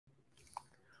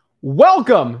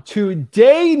Welcome to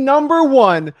day number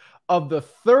 1 of the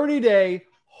 30-day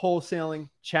wholesaling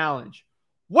challenge.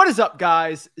 What is up,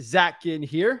 guys? Zach Ginn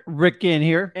here. Rick Ginn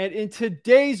here. And in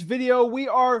today's video, we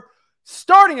are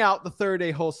starting out the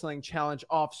 30-day wholesaling challenge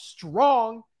off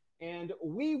strong. And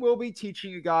we will be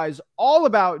teaching you guys all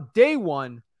about day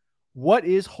 1. What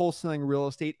is wholesaling real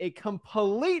estate? A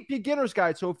complete beginner's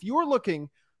guide. So if you're looking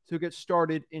to get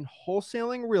started in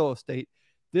wholesaling real estate,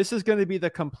 this is going to be the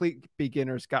complete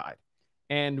beginner's guide.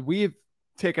 And we've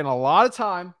taken a lot of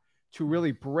time to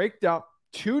really break down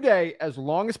today, as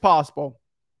long as possible,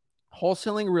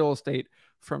 wholesaling real estate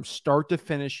from start to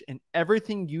finish and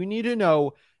everything you need to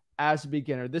know as a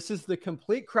beginner. This is the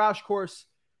complete crash course.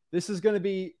 This is going to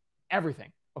be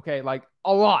everything, okay? Like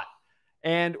a lot.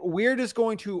 And we're just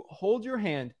going to hold your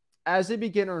hand as a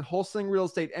beginner in wholesaling real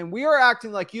estate. And we are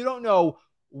acting like you don't know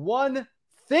one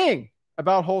thing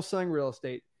about wholesaling real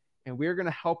estate, and we're going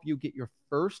to help you get your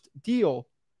first deal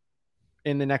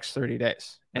in the next 30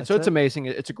 days. And so it's amazing.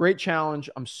 It's a great challenge.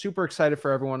 I'm super excited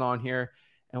for everyone on here,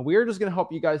 and we're just going to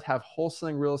help you guys have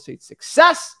wholesaling real estate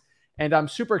success. And I'm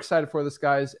super excited for this,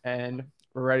 guys, and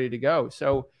we're ready to go.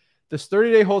 So this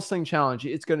 30-day wholesaling challenge,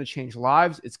 it's going to change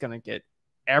lives. It's going to get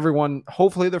everyone,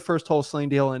 hopefully, their first wholesaling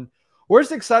deal, and we're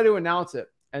just excited to announce it.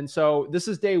 And so this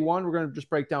is day 1. We're going to just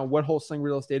break down what wholesaling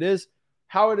real estate is,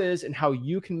 how it is, and how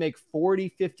you can make 40,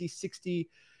 50, 60,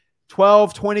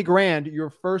 12, 20 grand your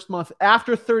first month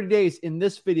after 30 days in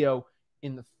this video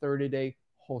in the 30-day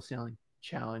wholesaling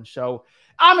challenge. So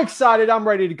I'm excited. I'm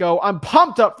ready to go. I'm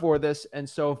pumped up for this. And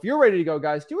so if you're ready to go,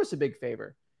 guys, do us a big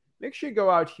favor. Make sure you go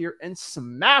out here and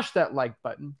smash that like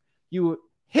button. You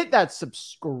hit that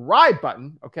subscribe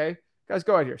button, okay? Guys,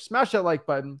 go out here. Smash that like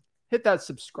button. Hit that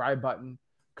subscribe button.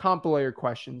 Comment below your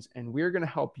questions, and we're going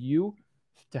to help you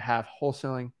to have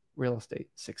wholesaling real estate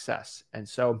success. And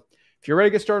so if you're ready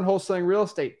to get started in wholesaling real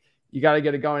estate, you got to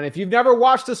get it going. If you've never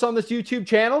watched us on this YouTube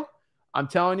channel, I'm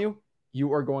telling you,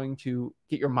 you are going to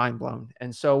get your mind blown.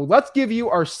 And so let's give you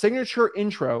our signature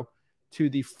intro to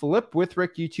the Flip with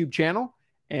Rick YouTube channel.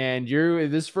 And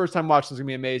this first time watching is going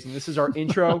to be amazing. This is our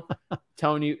intro. I'm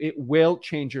telling you, it will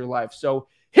change your life. So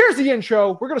here's the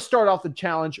intro. We're going to start off the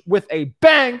challenge with a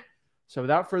bang. So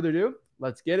without further ado,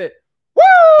 let's get it. Woo!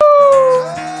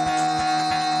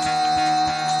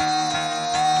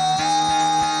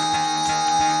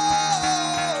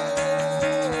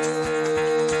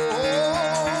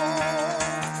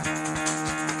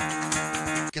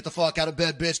 Get the fuck out of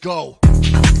bed, bitch. Go.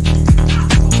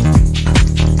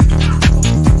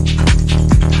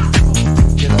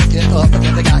 Get up, and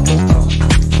then they got go on.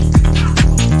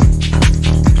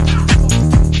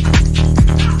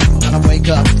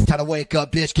 Time to wake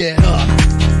up, bitch. Get up.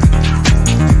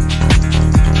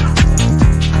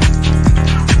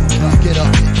 Get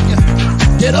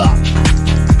up. Get up.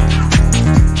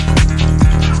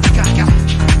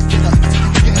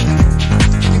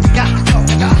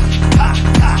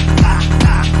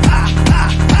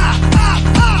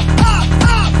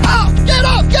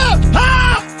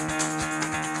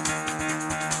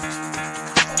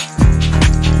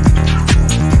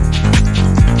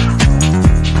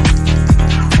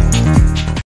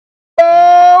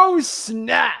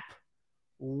 Snap.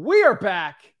 We are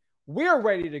back. We are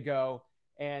ready to go.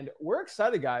 And we're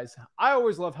excited, guys. I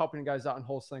always love helping you guys out in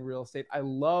wholesaling real estate. I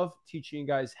love teaching you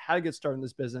guys how to get started in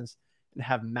this business and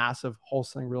have massive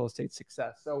wholesaling real estate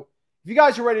success. So if you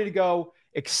guys are ready to go,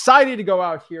 excited to go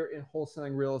out here in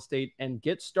wholesaling real estate and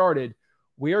get started,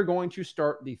 we are going to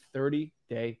start the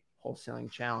 30-day wholesaling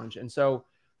challenge. And so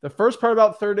the first part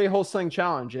about 30-day wholesaling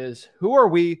challenge is, who are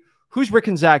we? Who's Rick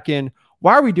and Zach Ginn?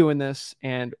 Why are we doing this?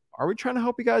 And are we trying to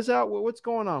help you guys out? What's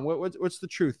going on? What's the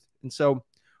truth? And so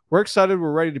we're excited.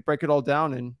 We're ready to break it all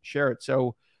down and share it.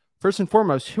 So first and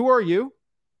foremost, who are you?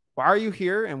 Why are you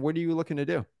here? And what are you looking to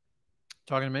do?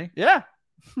 Talking to me? Yeah.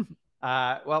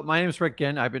 Well, my name is Rick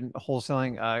Ginn. I've been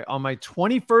wholesaling on my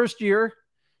 21st year.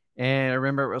 And I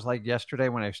remember it was like yesterday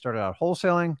when I started out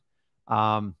wholesaling.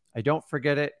 I don't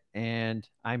forget it. And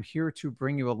I'm here to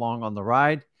bring you along on the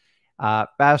ride.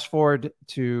 Fast forward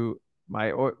to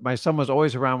my son was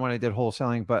always around when I did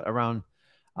wholesaling, but around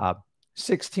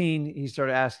 16, he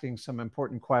started asking some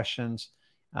important questions.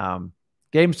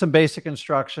 Gave him some basic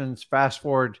instructions. Fast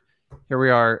forward, here we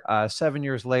are 7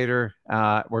 years later.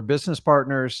 We're business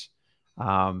partners.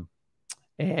 And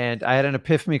I had an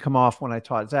epiphany come off when I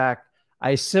taught Zach.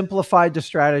 I simplified the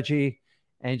strategy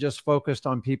and just focused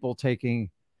on people taking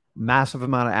massive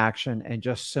amount of action and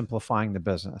just simplifying the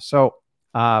business. So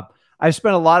I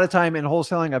spent a lot of time in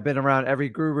wholesaling. I've been around every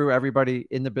guru, everybody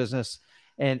in the business.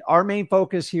 And our main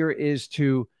focus here is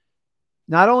to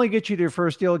not only get you to your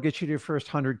first deal, get you to your first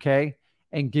 100K.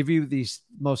 and give you the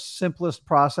most simplest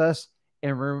process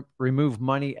and remove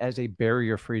money as a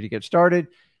barrier for you to get started.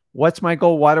 What's my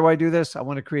goal? Why do I do this? I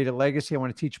want to create a legacy. I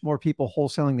want to teach more people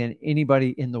wholesaling than anybody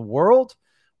in the world.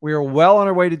 We are well on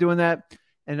our way to doing that.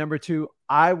 And number two,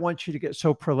 I want you to get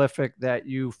so prolific that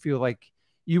you feel like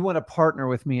you want to partner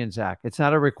with me and Zach. It's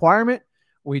not a requirement.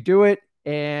 We do it.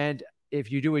 And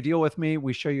if you do a deal with me,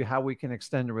 we show you how we can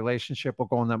extend the relationship. We'll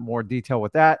go into more detail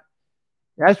with that.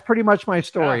 That's pretty much my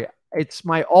story. Yeah. It's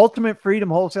my ultimate freedom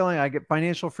wholesaling. I get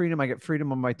financial freedom. I get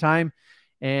freedom of my time,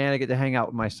 and I get to hang out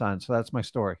with my son. So that's my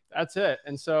story. That's it.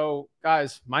 And so,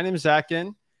 guys, my name is Zach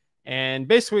Ginn, and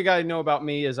basically what you got to know about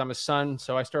me is I'm a son.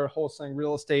 So I started wholesaling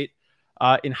real estate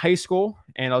in high school,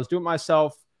 and I was doing it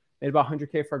myself. Made about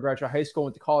 $100K for I graduated high school,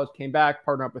 went to college, came back,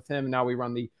 partnered up with him, and now we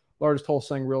run the largest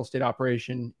wholesaling real estate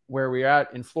operation where we're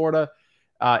at in Florida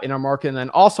in our market. And then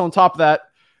also on top of that,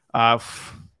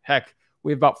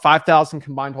 we have about 5,000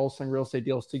 combined wholesaling real estate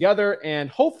deals together. And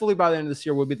hopefully by the end of this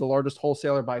year, we'll be the largest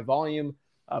wholesaler by volume,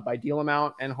 by deal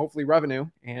amount, and hopefully revenue.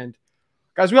 And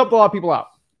guys, we help a lot of people out.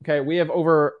 Okay. We have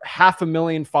over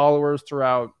 500,000 followers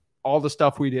throughout all the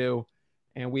stuff we do.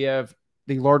 And we have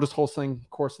the largest wholesaling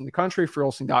course in the country,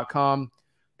 freewholesaling.com.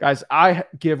 Guys, I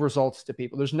give results to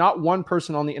people. There's not one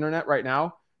person on the internet right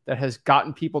now that has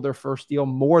gotten people their first deal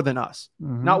more than us.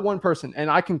 Not one person. And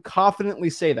I can confidently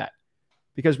say that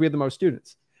because we have the most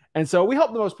students. And so we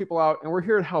help the most people out, and we're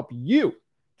here to help you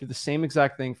do the same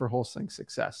exact thing for wholesaling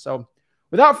success. So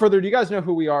without further ado, you guys know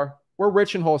who we are. We're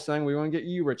rich in wholesaling. We want to get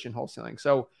you rich in wholesaling.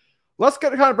 So let's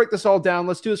kind of break this all down.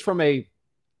 Let's do this from a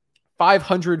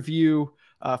 500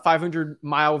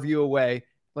 mile view away.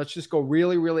 Let's just go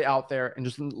really, really out there and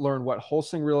just learn what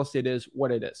wholesaling real estate is,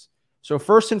 what it is. So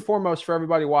first and foremost, for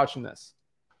everybody watching this,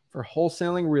 for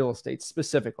wholesaling real estate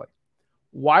specifically,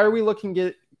 why are we looking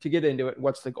to get into it?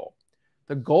 What's the goal?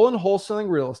 The goal in wholesaling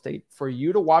real estate for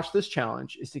you to watch this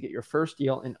challenge is to get your first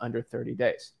deal in under 30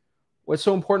 days. What's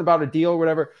so important about a deal or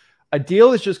whatever? A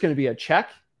deal is just going to be a check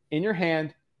in your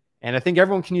hand. And I think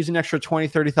everyone can use an extra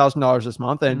 $20,000, $30,000 this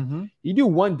month. And you do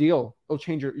one deal, it'll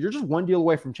change you're just one deal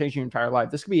away from changing your entire life.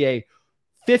 This could be a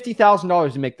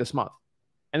 $50,000 to make this month.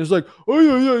 And it's like, oh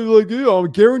yeah,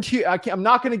 I'm guarantee. I'm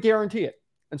not going to guarantee it.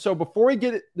 And so before we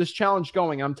get this challenge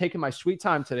going, I'm taking my sweet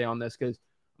time today on this because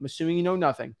I'm assuming you know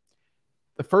nothing.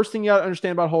 The first thing you got to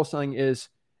understand about wholesaling is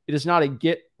it is not a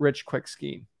get rich quick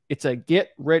scheme. It's a get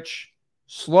rich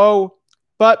slow,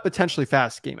 but potentially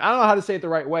fast scheme. I don't know how to say it the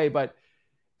right way, but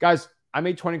guys, I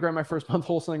made 20 grand my first month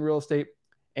wholesaling real estate,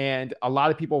 and a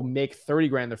lot of people make 30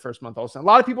 grand their first month wholesaling. A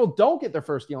lot of people don't get their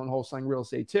first deal in wholesaling real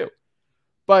estate too.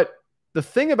 But the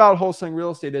thing about wholesaling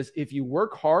real estate is if you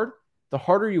work hard, the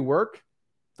harder you work,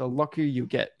 the luckier you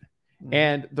get.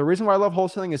 And the reason why I love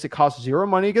wholesaling is it costs zero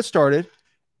money to get started.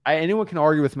 Anyone can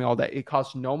argue with me all day. It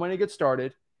costs no money to get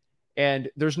started, and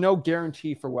there's no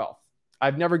guarantee for wealth.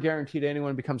 I've never guaranteed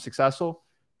anyone to become successful,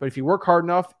 but if you work hard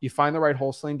enough, you find the right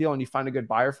wholesaling deal, and you find a good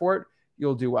buyer for it,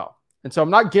 you'll do well. And so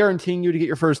I'm not guaranteeing you to get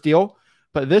your first deal,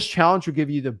 but this challenge will give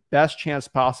you the best chance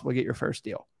possible to get your first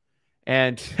deal.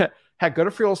 And heck, go to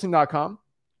freewholesaling.com.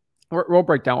 We'll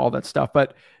break down all that stuff,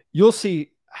 but you'll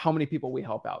see how many people we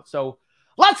help out. So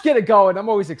let's get it going. I'm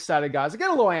always excited, guys. I get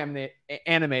a little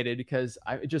animated because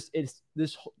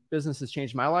this business has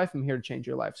changed my life. I'm here to change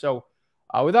your life. So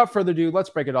without further ado, let's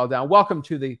break it all down. Welcome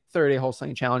to the 30-day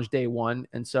wholesaling challenge, day one.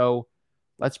 And so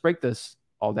let's break this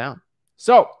all down.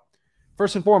 So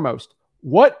first and foremost,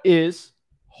 what is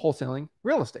wholesaling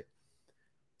real estate?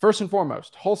 First and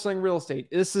foremost, wholesaling real estate.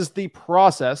 This is the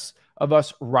process of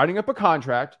us writing up a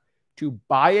contract to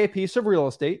buy a piece of real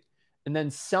estate and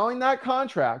then selling that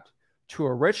contract to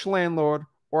a rich landlord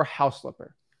or house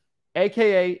flipper,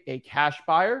 AKA a cash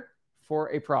buyer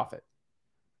for a profit.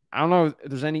 I don't know if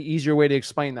there's any easier way to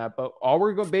explain that, but all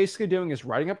we're basically doing is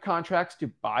writing up contracts to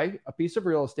buy a piece of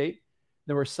real estate.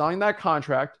 Then we're selling that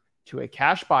contract to a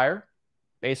cash buyer,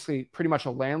 basically pretty much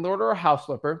a landlord or a house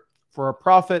flipper for a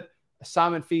profit,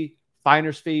 assignment fee,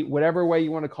 finder's fee, whatever way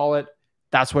you want to call it.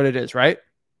 That's what it is, right?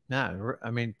 Yeah, I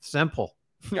mean, simple.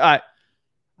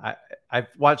 I've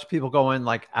watched people go in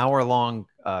like hour-long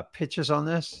pitches on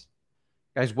this.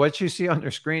 Guys, what you see on their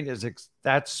screen is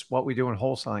that's what we do in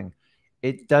wholesaling.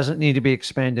 It doesn't need to be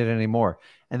expanded anymore.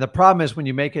 And the problem is when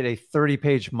you make it a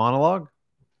 30-page monologue,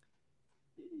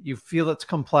 you feel it's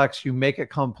complex, you make it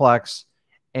complex,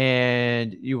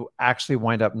 and you actually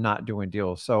wind up not doing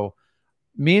deals. So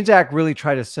me and Zach really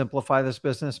try to simplify this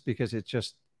business because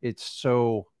it's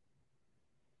so,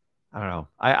 I don't know.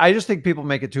 I just think people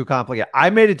make it too complicated.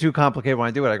 I made it too complicated when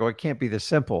I do it. I go, it can't be this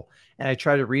simple. And I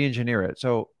try to re-engineer it.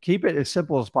 So keep it as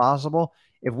simple as possible.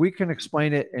 If we can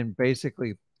explain it in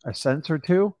basically a sentence or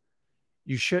two,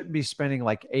 you shouldn't be spending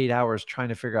like 8 hours trying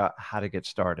to figure out how to get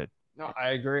started. No, I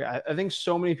agree. I think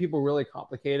so many people really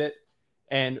complicate it.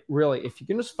 And really, if you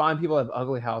can just find people that have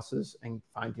ugly houses and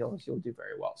find deals, you'll do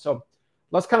very well. So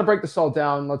let's kind of break this all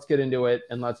down. Let's get into it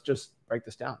and let's just break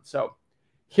this down. So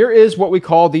here is what we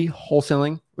call the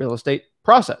wholesaling real estate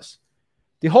process.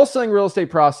 The wholesaling real estate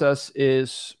process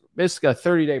is basically a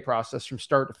 30-day process from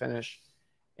start to finish.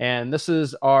 And this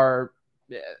is our,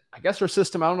 I guess, our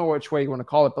system. I don't know which way you want to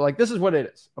call it, but like this is what it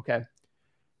is. Okay.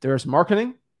 There's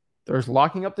marketing, there's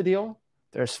locking up the deal,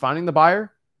 there's finding the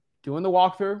buyer, doing the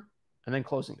walkthrough, and then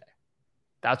closing day.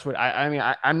 That's what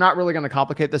I'm not really going to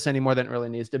complicate this any more than it really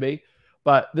needs to be,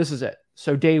 but this is it.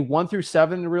 So day 1 through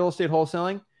 7 in real estate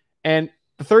wholesaling, and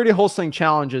the 30-day wholesaling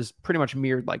challenge is pretty much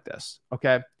mirrored like this.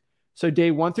 Okay. So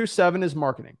day 1 through 7 is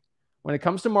marketing. When it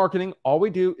comes to marketing, all we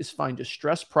do is find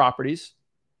distressed properties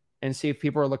and see if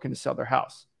people are looking to sell their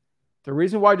house. The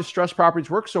reason why distressed properties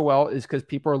work so well is because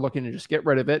people are looking to just get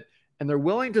rid of it, and they're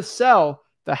willing to sell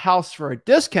the house for a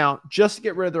discount just to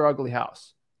get rid of their ugly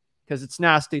house because it's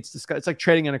nasty. It's like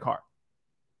trading in a car.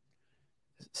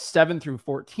 7 through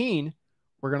 14,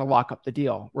 we're going to lock up the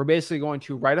deal. We're basically going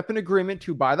to write up an agreement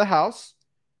to buy the house,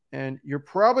 and you're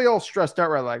probably all stressed out,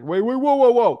 right? Like, wait,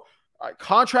 whoa.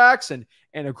 Contracts and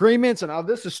agreements and all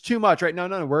this is too much, right?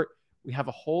 No. We have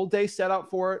a whole day set out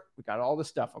for it. We got all this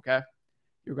stuff, okay?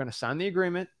 You're going to sign the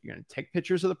agreement. You're going to take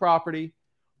pictures of the property.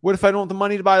 What if I don't have the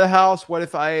money to buy the house? What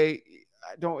if I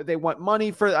don't, they want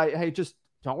money for, hey, just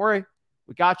don't worry.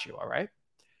 We got you, all right?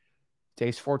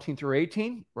 Days 14 through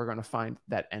 18, we're going to find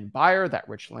that end buyer, that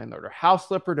rich landlord or house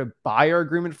flipper to buy our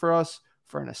agreement for us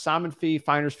for an assignment fee,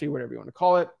 finder's fee, whatever you want to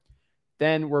call it.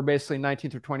 Then we're basically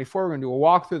 19 through 24. We're going to do a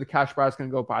walkthrough. The cash buyer is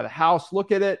going to go buy the house,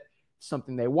 look at it,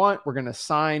 something they want. We're going to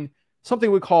sign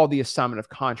something we call the assignment of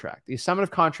contract. The assignment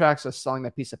of contracts is selling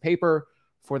that piece of paper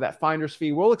for that finder's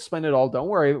fee. We'll explain it all. Don't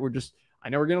worry. I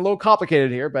know we're getting a little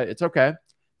complicated here, but it's okay.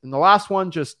 And the last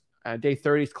one, just day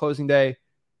 30 is closing day.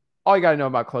 All you got to know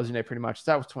about closing day pretty much is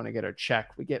that's when I get our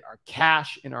check. We get our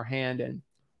cash in our hand and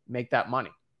make that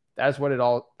money. That's what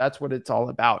it's all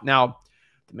about. Now,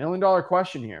 the $1 million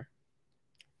question here.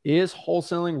 Is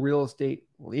wholesaling real estate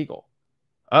legal?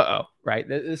 Right?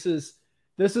 This is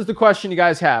the question you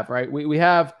guys have, right? We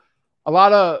have a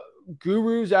lot of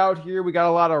gurus out here. We got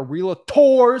a lot of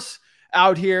realtors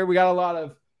out here. We got a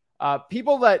lot of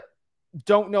people that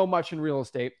don't know much in real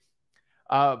estate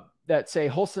that say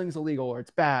wholesaling is illegal or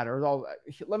it's bad or all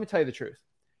that. Let me tell you the truth.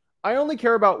 I only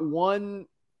care about one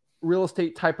real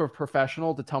estate type of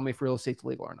professional to tell me if real estate's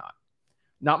legal or not.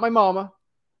 Not my mama,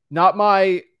 not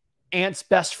my aunt's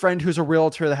best friend who's a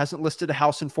realtor that hasn't listed a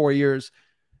house in 4 years.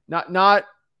 Not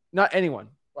anyone,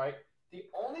 right? The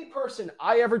only person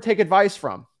I ever take advice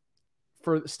from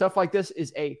for stuff like this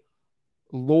is a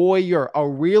lawyer, a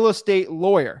real estate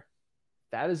lawyer.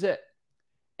 That is it.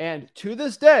 And to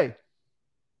this day,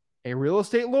 a real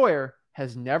estate lawyer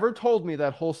has never told me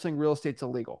that wholesaling real estate's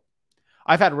illegal.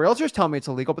 I've had realtors tell me it's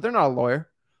illegal, but they're not a lawyer.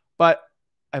 But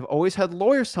I've always had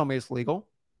lawyers tell me it's legal.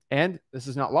 And this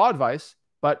is not law advice,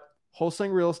 but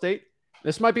wholesaling real estate.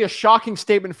 This might be a shocking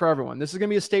statement for everyone. This is going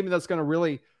to be a statement that's going to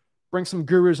really bring some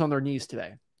gurus on their knees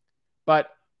today. But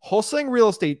wholesaling real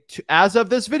estate, as of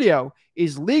this video,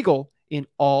 is legal in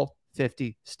all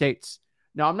 50 states.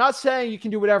 Now, I'm not saying you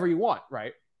can do whatever you want,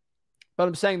 right? But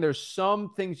I'm saying there's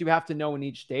some things you have to know in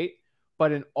each state.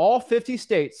 But in all 50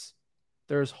 states,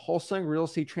 there's wholesaling real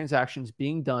estate transactions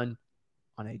being done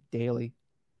on a daily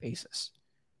basis.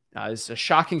 Now, it's a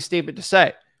shocking statement to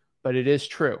say, but it is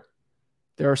true.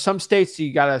 There are some states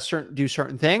you got to do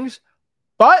certain things,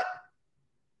 but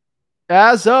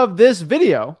as of this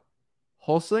video,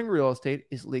 wholesaling real estate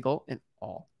is legal in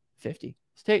all 50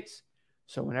 states.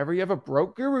 So whenever you have a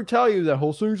broke guru tell you that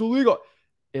wholesaling is illegal,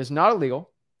 it's not illegal.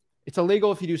 It's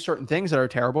illegal if you do certain things that are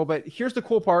terrible. But here's the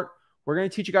cool part. We're going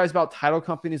to teach you guys about title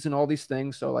companies and all these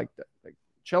things. So like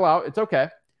chill out. It's okay.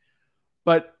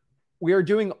 But we are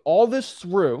doing all this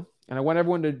through, and I want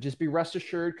everyone to just be rest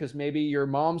assured because maybe your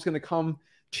mom's going to come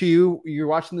to you, you're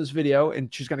watching this video,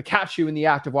 and she's going to catch you in the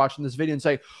act of watching this video and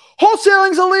say,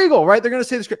 wholesaling's illegal, right? They're going to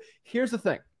say this. Here's the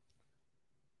thing.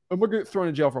 And we're going to get thrown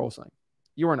in jail for wholesaling.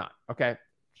 You are not, okay?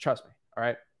 Trust me, all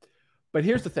right? But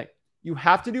here's the thing. You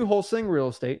have to do wholesaling real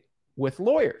estate with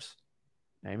lawyers.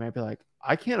 Now, you might be like,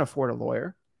 I can't afford a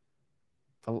lawyer.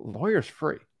 The lawyer's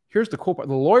free. Here's the cool part.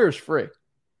 The lawyer's free.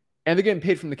 And they're getting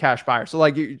paid from the cash buyer. So,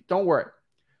 like, don't worry.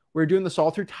 We're doing this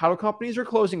all through title companies or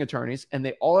closing attorneys, and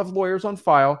they all have lawyers on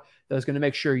file that is going to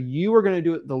make sure you are going to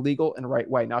do it the legal and right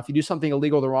way. Now, if you do something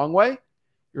illegal the wrong way,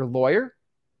 your lawyer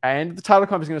and the title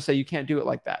company is going to say you can't do it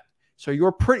like that. So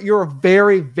you're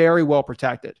very, very well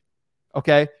protected.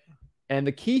 Okay. And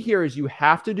the key here is you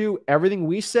have to do everything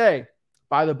we say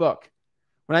by the book.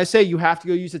 When I say you have to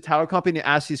go use the title company to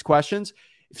ask these questions,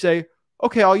 if you say,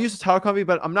 okay, I'll use the title company,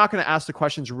 but I'm not going to ask the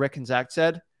questions Rick and Zach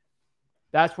said,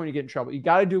 that's when you get in trouble. You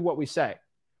got to do what we say.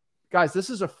 Guys, this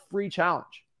is a free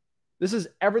challenge. This is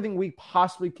everything we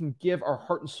possibly can give our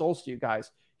heart and souls to you guys.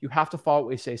 You have to follow what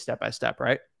we say step by step,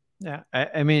 right? Yeah.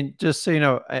 I mean, just so you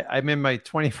know, I'm in my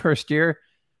 21st year.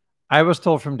 I was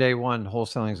told from day one,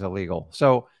 wholesaling is illegal.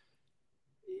 So,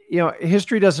 you know,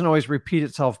 history doesn't always repeat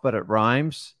itself, but it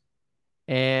rhymes.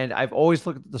 And I've always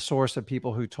looked at the source of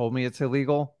people who told me it's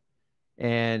illegal,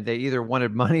 and they either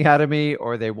wanted money out of me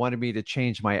or they wanted me to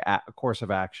change my course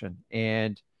of action.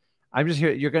 And I'm just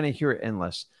here. You're going to hear it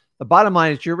endless. The bottom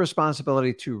line is your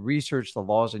responsibility to research the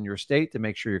laws in your state to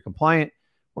make sure you're compliant,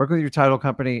 work with your title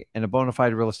company and a bona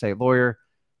fide real estate lawyer.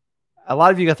 A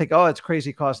lot of you think, oh, it's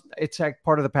crazy cost. It's like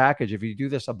part of the package. If you do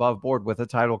this above board with a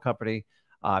title company,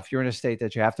 if you're in a state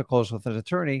that you have to close with an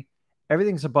attorney,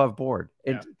 everything's above board.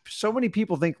 And so many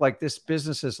people think like this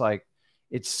business is like,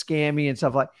 it's scammy and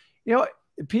stuff like, you know,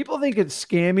 people think it's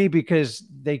scammy because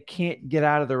they can't get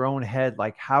out of their own head.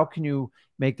 Like, how can you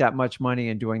make that much money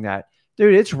in doing that?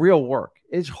 Dude, it's real work.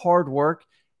 It's hard work.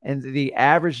 And the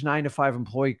average 9-to-5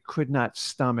 employee could not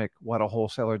stomach what a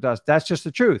wholesaler does. That's just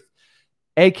the truth.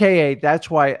 AKA, that's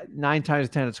why 9 times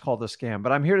 10 it's called a scam.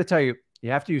 But I'm here to tell you,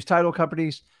 you have to use title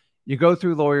companies. You go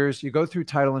through lawyers. You go through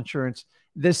title insurance.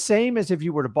 The same as if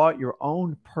you were to bought your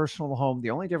own personal home.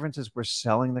 The only difference is we're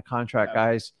selling the contract,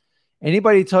 guys.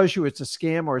 Anybody tells you it's a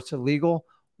scam or it's illegal,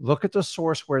 look at the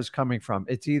source where it's coming from.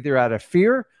 It's either out of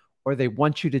fear or they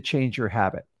want you to change your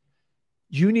habit.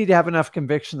 You need to have enough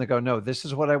conviction to go, no, this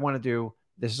is what I want to do.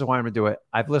 This is why I'm going to do it.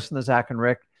 I've listened to Zach and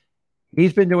Rick.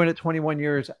 He's been doing it 21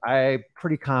 years. I'm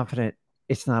pretty confident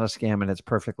it's not a scam and it's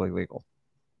perfectly legal.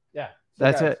 Yeah. So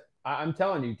that's guys, it. I'm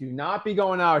telling you, do not be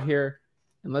going out here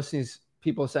and listening to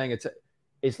people saying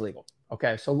it's legal.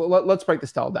 Okay, so let's break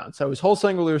this all down. So is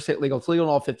wholesaling real estate legal? It's legal in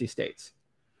all 50 states.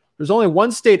 There's only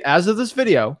one state as of this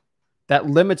video that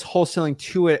limits wholesaling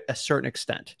to a certain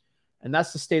extent. And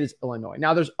that's the state is Illinois.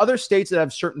 Now, there's other states that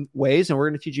have certain ways, and we're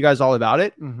going to teach you guys all about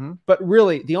it. But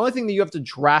really, the only thing that you have to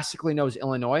drastically know is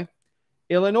Illinois.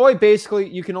 Illinois, basically,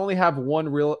 you can only have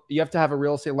you have to have a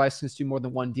real estate license to do more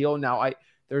than one deal. Now,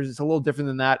 it's a little different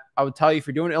than that. I would tell you, if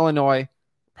you're doing Illinois,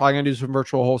 probably going to do some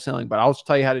virtual wholesaling, but I'll just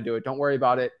tell you how to do it. Don't worry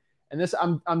about it. And this,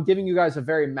 I'm giving you guys a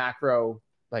very macro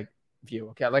view.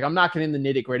 Okay, like I'm not getting in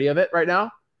the nitty gritty of it right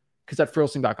now because at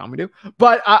wholesaling.com we do.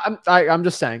 But I'm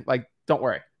just saying, like, don't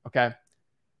worry. Okay.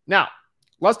 Now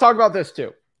let's talk about this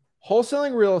too: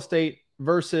 wholesaling real estate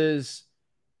versus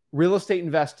real estate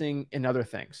investing in other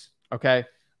things. Okay,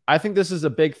 I think this is a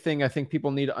big thing. I think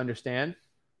people need to understand.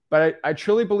 But I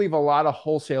truly believe a lot of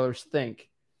wholesalers think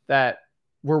that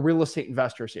we're real estate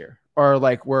investors here, or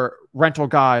like we're rental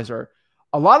guys, or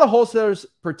a lot of wholesalers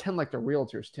pretend like they're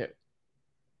realtors too.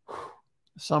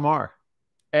 Some are.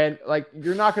 And like,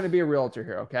 you're not going to be a realtor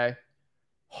here. Okay.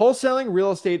 Wholesaling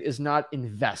real estate is not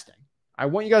investing. I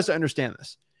want you guys to understand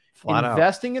this.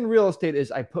 Investing in real estate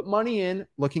is I put money in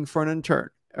looking for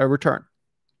a return.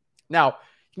 Now, you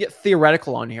can get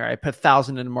theoretical on here. I put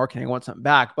 1,000 into marketing. I want something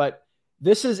back, but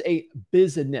this is a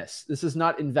business. This is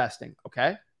not investing.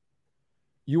 Okay.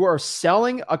 You are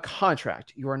selling a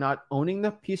contract. You are not owning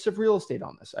the piece of real estate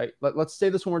on this. Let's say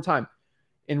this one more time.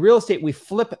 In real estate, we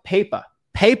flip paper.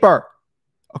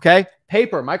 Okay.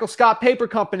 Paper. Michael Scott Paper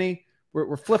Company.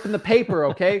 We're flipping the paper.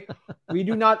 Okay. We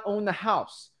do not own the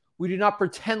house. We do not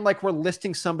pretend like we're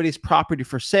listing somebody's property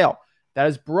for sale. That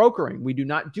is brokering. We do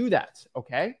not do that.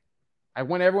 Okay. I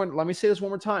want everyone, let me say this one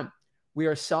more time. We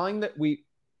are selling that. We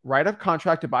write a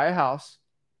contract to buy a house.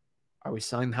 Are we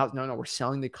selling the house? No, we're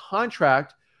selling the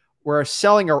contract. We're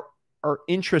selling our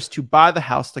interest to buy the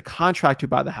house, the contract to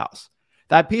buy the house.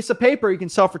 That piece of paper you can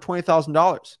sell for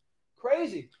 $20,000.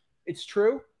 Crazy. It's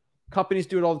true. Companies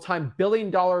do it all the time.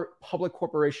 Billion-dollar public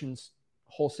corporations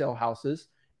wholesale houses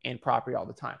and property all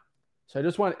the time. So I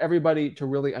just want everybody to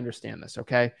really understand this,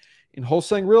 okay? In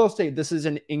wholesaling real estate, this is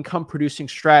an income-producing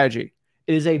strategy.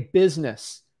 It is a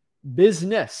business.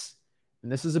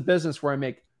 And this is a business where I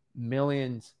make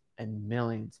millions and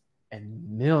millions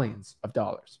and millions of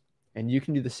dollars. And you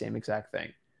can do the same exact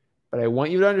thing. But I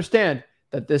want you to understand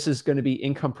that this is going to be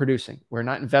income producing. We're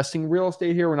not investing in real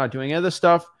estate here. We're not doing any of this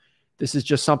stuff. This is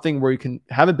just something where you can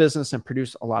have a business and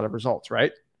produce a lot of results,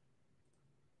 right?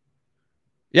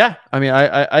 Yeah. I mean,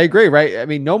 I agree, right? I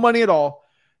mean, no money at all,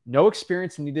 no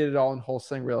experience needed at all in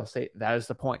wholesaling real estate. That is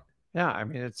the point. Yeah. I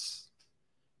mean, it's,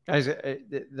 guys,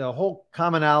 the whole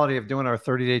commonality of doing our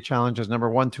 30-day challenge is, number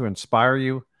one, to inspire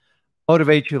you,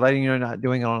 motivate you, letting you know you're not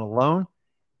doing it on alone,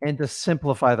 and to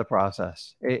simplify the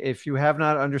process. If you have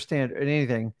not understand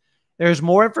anything, there's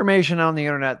more information on the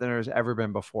internet than there's ever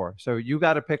been before. So you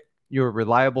got to pick your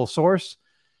reliable source.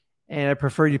 And I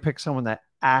prefer you pick someone that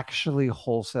actually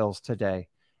wholesales today.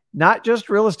 Not just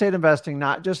real estate investing,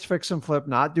 not just fix and flip,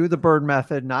 not do the bird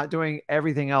method, not doing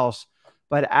everything else,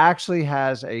 but actually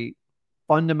has a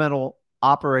fundamental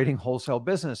operating wholesale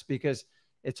business, because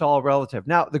it's all relative.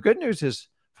 Now, the good news is,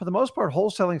 for the most part,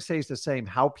 wholesaling stays the same.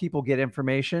 How people get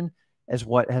information is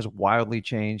what has wildly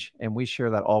changed. And we share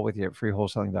that all with you at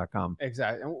freewholesaling.com.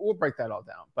 Exactly. And we'll break that all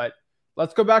down. But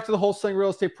let's go back to the wholesaling real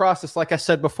estate process. Like I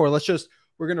said before,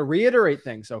 we're going to reiterate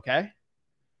things. Okay.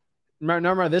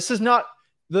 Remember, this is not,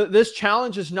 this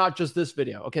challenge is not just this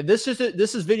video. Okay. This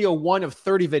is video 1 of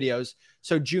 30 videos.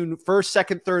 So June 1st,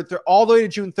 2nd, 3rd, all the way to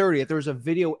June 30th, there's a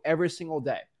video every single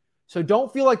day. So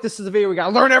don't feel like this is a video we got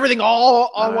to learn everything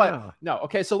all on what. No.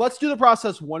 Okay. So let's do the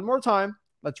process one more time.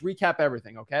 Let's recap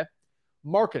everything. Okay.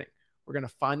 Marketing. We're going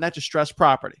to find that distressed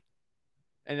property.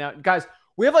 And now, guys,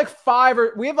 we have like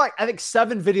I think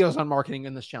 7 videos on marketing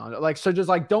in this challenge. So just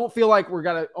don't feel like we're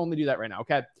going to only do that right now.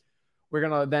 Okay. We're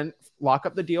going to then lock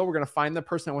up the deal. We're going to find the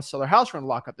person that wants to sell their house. We're going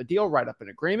to lock up the deal, write up an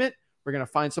agreement. We're going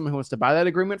to find someone who wants to buy that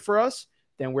agreement for us.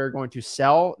 Then we're going to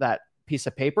sell that piece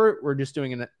of paper. We're just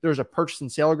doing there's a purchase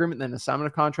and sale agreement, then an assignment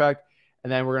of contract,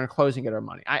 and then we're going to close and get our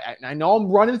money. I know I'm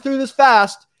running through this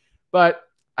fast, but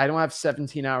I don't have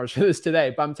 17 hours for this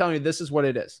today, but I'm telling you, this is what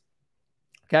it is.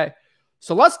 Okay.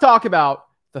 So let's talk about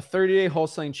the 30-day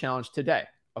wholesaling challenge today.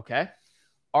 Okay.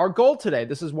 Our goal today,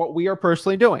 this is what we are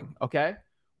personally doing. Okay.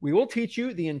 We will teach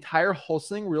you the entire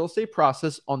wholesaling real estate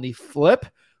process on the Flip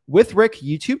with Rick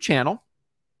YouTube channel.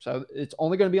 So it's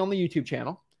only going to be on the YouTube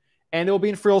channel, and it will be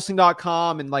in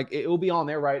freewholesaling.com, and it will be on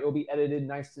there, right? It will be edited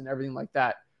nice and everything like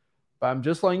that. But I'm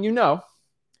just letting you know,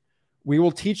 we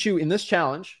will teach you in this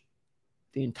challenge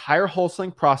the entire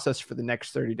wholesaling process for the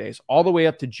next 30 days, all the way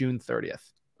up to June 30th.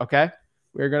 Okay.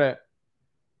 We are going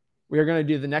to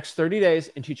do the next 30 days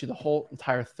and teach you the whole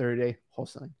entire 30-day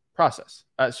wholesaling process.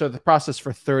 So the process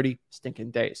for 30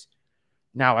 stinking days.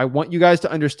 Now, I want you guys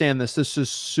to understand this. This is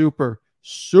super,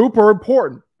 super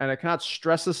important, and I cannot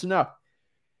stress this enough.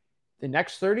 The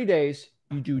next 30 days,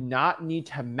 you do not need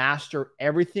to master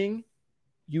everything.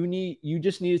 You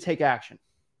just need to take action.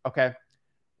 Okay.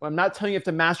 Well, I'm not telling you have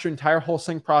to master the entire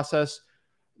wholesaling process.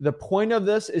 The point of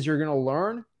this is you're going to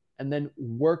learn and then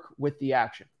work with the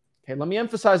action. Okay. Let me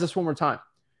emphasize this one more time.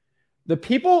 The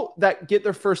people that get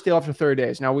their first deal after 30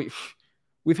 days. Now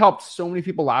we've helped so many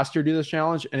people last year do this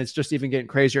challenge, and it's just even getting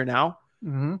crazier now.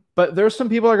 Mm-hmm. But there's some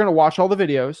people that are going to watch all the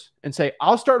videos and say,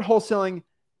 I'll start wholesaling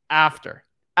after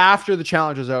the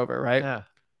challenge is over. Right. Yeah.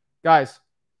 Guys,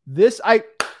 I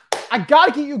got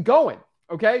to get you going.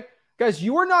 Okay. Guys,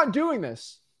 you are not doing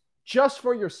this just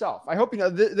for yourself. I hope you know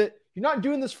that you're not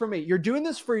doing this for me. You're doing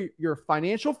this for your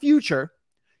financial future,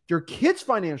 your kids'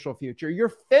 financial future, your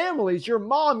families, your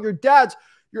mom, your dad's,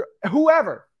 your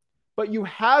whoever. But you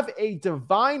have a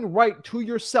divine right to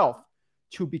yourself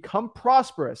to become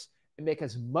prosperous and make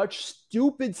as much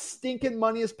stupid, stinking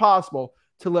money as possible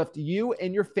to lift you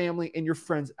and your family and your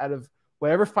friends out of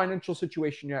whatever financial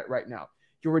situation you're at right now.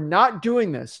 You are not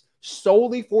doing this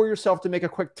solely for yourself to make a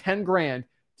quick 10 grand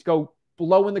to go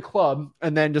blow in the club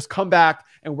and then just come back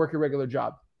and work your regular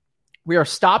job. We are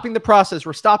stopping the process.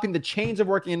 We're stopping the chains of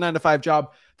working a 9-to-5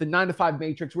 job, the 9-to-5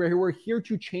 matrix. We're here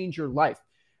to change your life.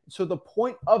 So the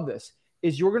point of this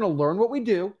is you're going to learn what we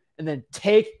do and then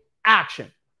take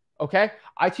action. Okay.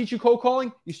 I teach you cold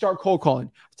calling. You start cold calling.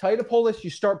 I tell you to pull lists.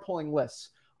 You start pulling lists.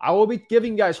 I will be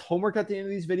giving you guys homework at the end of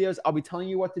these videos. I'll be telling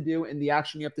you what to do and the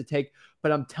action you have to take.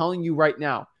 But I'm telling you right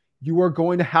now, you are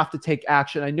going to have to take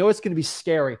action. I know it's going to be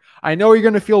scary. I know you're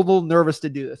going to feel a little nervous to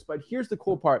do this, but here's the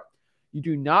cool part. You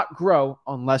do not grow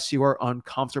unless you are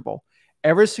uncomfortable.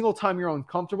 Every single time you're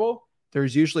uncomfortable,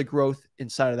 there's usually growth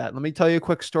inside of that. Let me tell you a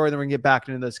quick story, then we're going to get back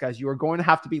into this, guys. You are going to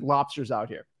have to be lobsters out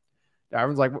here.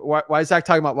 Everyone's like, why is Zach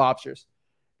talking about lobsters?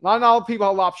 Not all people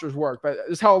how lobsters work, but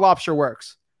this is how a lobster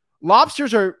works.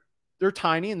 Lobsters they're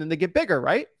tiny and then they get bigger,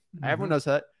 right? Mm-hmm. Everyone knows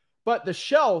that. But the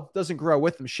shell doesn't grow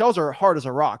with them. Shells are hard as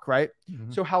a rock, right?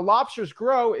 Mm-hmm. So how lobsters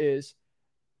grow is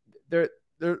they're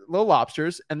little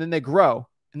lobsters, and then they grow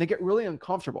and they get really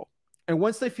uncomfortable. And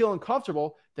once they feel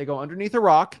uncomfortable, they go underneath a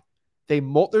rock, they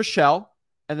molt their shell,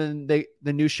 and then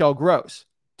the new shell grows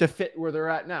to fit where they're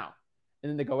at now. And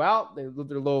then they go out, they live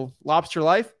their little lobster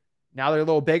life. Now they're a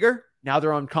little bigger. Now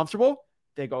they're uncomfortable.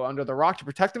 They go under the rock to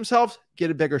protect themselves,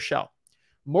 get a bigger shell.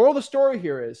 Moral of the story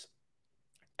here is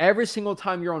every single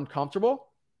time you're uncomfortable,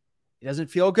 it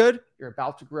doesn't feel good, you're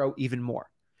about to grow even more.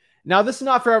 Now, this is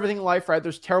not for everything in life, right?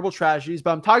 There's terrible tragedies,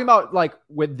 but I'm talking about like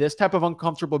with this type of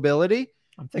uncomfortability,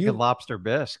 I'm thinking lobster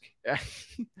bisque.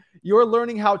 You're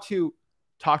learning how to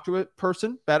talk to a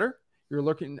person better. You're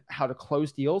looking how to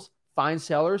close deals, find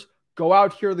sellers, go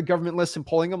out here to the government list and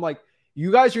pulling them. Like,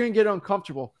 you guys are going to get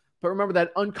uncomfortable. But remember,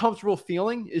 that uncomfortable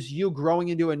feeling is you growing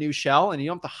into a new shell, and you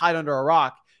don't have to hide under a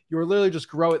rock. You're literally just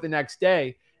grow it the next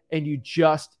day, and you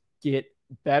just get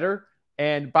better.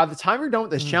 And by the time you're done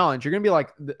with this challenge, you're going to be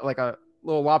like a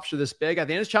little lobster this big. At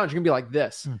the end of this challenge, you're going to be like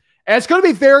this. And it's going to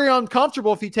be very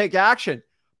uncomfortable if you take action.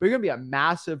 But you're going to be a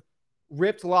massive,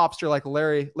 ripped lobster like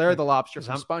Larry the Lobster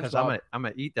from SpongeBob. I'm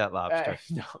gonna eat that lobster.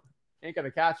 No, ain't going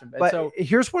to catch him. But so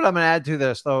here's what I'm going to add to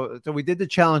this, though. So we did the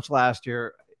challenge last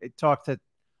year. It talked to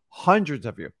hundreds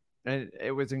of you, and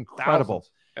it was incredible.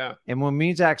 Yeah. And when me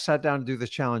and Zach sat down to do this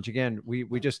challenge again,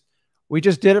 we just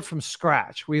did it from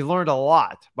scratch. We learned a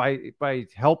lot by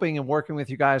helping and working with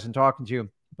you guys and talking to you.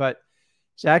 But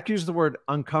Zach used the word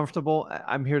uncomfortable.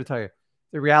 I'm here to tell you,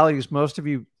 the reality is most of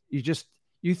you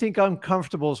think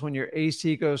uncomfortable is when your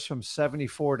AC goes from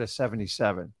 74 to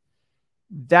 77.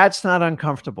 That's not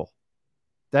uncomfortable.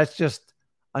 That's just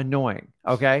annoying.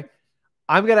 Okay.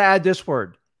 I'm going to add this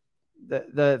word.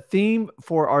 The theme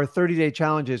for our 30-day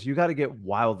challenge is you got to get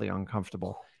wildly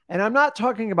uncomfortable. And I'm not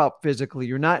talking about physically.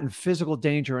 You're not in physical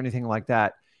danger or anything like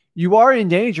that. You are in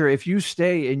danger if you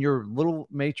stay in your little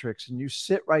matrix and you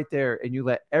sit right there and you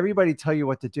let everybody tell you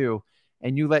what to do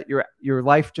and you let your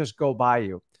life just go by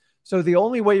you. So the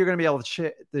only way you're going to be able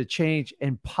to change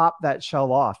and pop that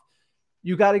shell off,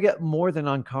 you got to get more than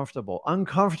uncomfortable.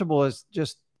 Uncomfortable is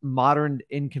just modern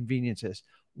inconveniences.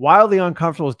 Wildly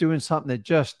uncomfortable is doing something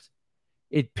that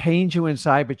it pains you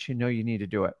inside, but you know you need to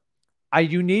do it.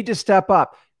 You need to step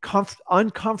up.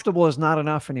 Uncomfortable is not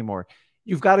enough anymore.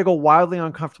 You've got to go wildly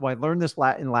uncomfortable. I learned this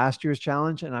in last year's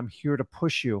challenge, and I'm here to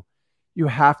push you. You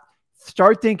have to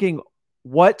start thinking,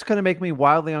 what's going to make me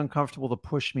wildly uncomfortable to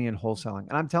push me in wholesaling?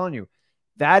 And I'm telling you,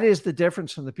 that is the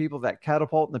difference from the people that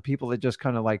catapult and the people that just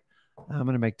kind of like, I'm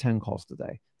going to make 10 calls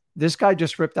today. This guy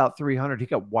just ripped out 300. He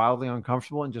got wildly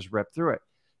uncomfortable and just ripped through it.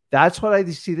 That's what I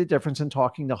see the difference in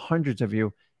talking to hundreds of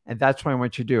you. And that's what I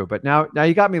want you to do. But now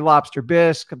you got me lobster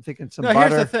bisque. I'm thinking some butter.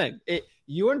 Here's the thing.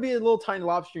 You want to be a little tiny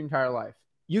lobster your entire life.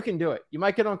 You can do it. You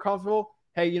might get uncomfortable.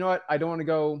 Hey, you know what? I don't want to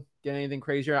go get anything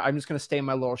crazier. I'm just going to stay in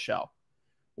my little shell.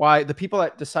 Why? The people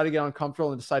that decide to get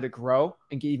uncomfortable and decide to grow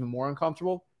and get even more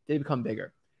uncomfortable, they become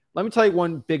bigger. Let me tell you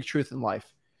one big truth in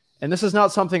life. And this is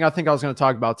not something I think I was going to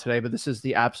talk about today, but this is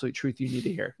the absolute truth you need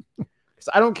to hear. Because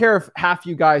I don't care if half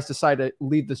you guys decide to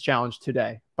leave this challenge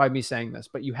today by me saying this,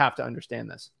 but you have to understand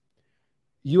this.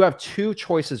 You have two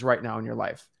choices right now in your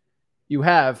life. You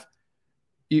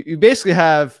basically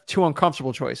have two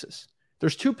uncomfortable choices.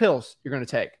 There's two pills you're going to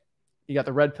take. You got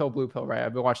the red pill, blue pill, right?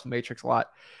 I've been watching The Matrix a lot.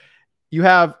 You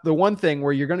have the one thing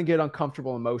where you're going to get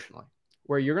uncomfortable emotionally,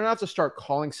 where you're going to have to start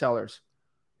calling sellers.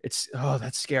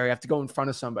 That's scary. I have to go in front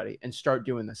of somebody and start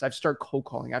doing this. I have to start cold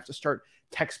calling. I have to start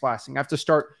text blasting. I have to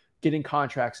start getting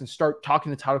contracts and start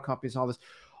talking to title companies and all this.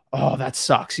 Oh, that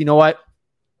sucks. You know what?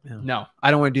 Yeah. No,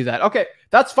 I don't want to do that. Okay,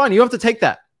 that's fine. You have to take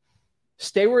that.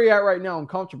 Stay where you're at right now,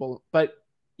 uncomfortable, but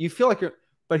you feel like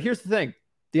but here's the thing.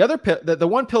 The other pill, the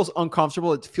one pill's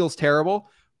uncomfortable. It feels terrible.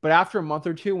 But after a month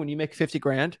or two, when you make 50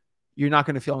 grand, you're not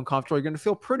going to feel uncomfortable. You're going to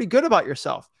feel pretty good about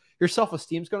yourself. Your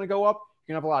self-esteem is going to go up.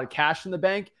 You're going to have a lot of cash in the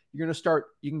bank. You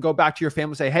can go back to your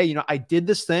family and say, hey, I did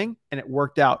this thing and it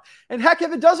worked out. And heck,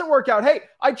 if it doesn't work out, hey,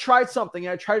 I tried something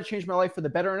and I tried to change my life for the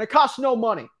better and it costs no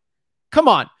money. Come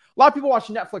on. A lot of people watch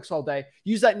Netflix all day.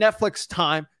 Use that Netflix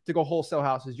time to go wholesale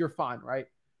houses. You're fine, right?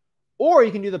 Or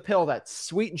you can do the pill that's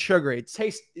sweet and sugary. It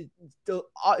tastes,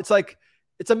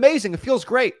 it's amazing. It feels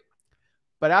great.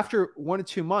 But after 1 to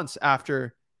 2 months,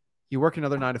 after you work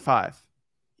another 9 to 5,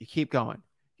 you keep going.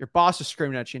 Your boss is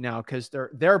screaming at you now because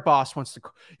their boss wants to,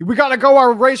 we got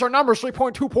to raise our numbers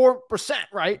 3.24%,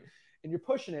 right? And you're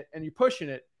pushing it and you're pushing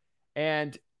it.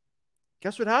 And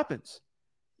guess what happens?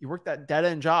 You work that dead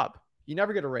end job. You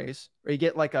never get a raise, or you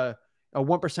get like a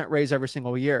 1% raise every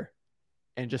single year,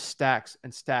 and just stacks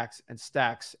and stacks and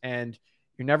stacks. And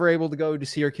you're never able to go to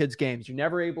see your kids' games. You're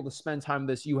never able to spend time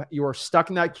with this. You are stuck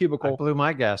in that cubicle. I blew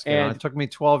my gasket. And it took me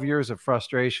 12 years of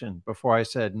frustration before I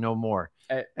said no more.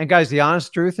 And guys, the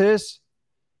honest truth is,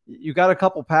 you got a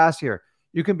couple paths here.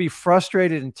 You can be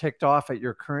frustrated and ticked off at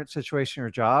your current situation or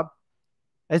job.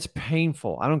 It's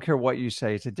painful. I don't care what you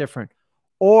say. It's a different.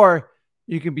 Or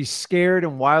you can be scared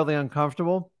and wildly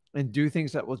uncomfortable and do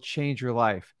things that will change your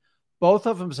life. Both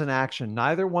of them is an action.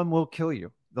 Neither one will kill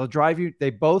you. They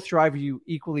both drive you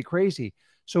equally crazy.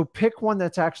 So pick one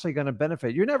that's actually going to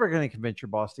benefit. You're never going to convince your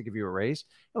boss to give you a raise.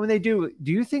 And when they do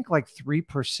you think like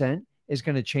 3% is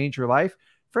going to change your life?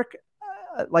 Frick,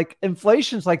 like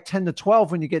inflation's like 10 to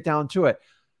 12 when you get down to it.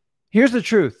 Here's the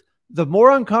truth. The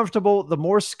more uncomfortable, the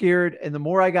more scared, and the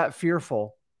more I got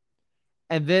fearful,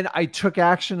 and then I took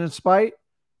action in spite,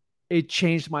 it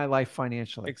changed my life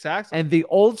financially. Exactly. And the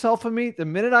old self of me, the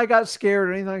minute I got scared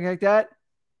or anything like that,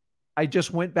 I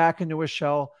just went back into a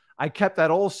shell. I kept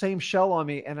that old same shell on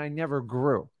me, and I never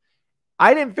grew.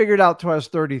 I didn't figure it out till I was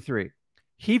 33.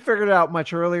 He figured it out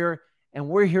much earlier, and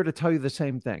we're here to tell you the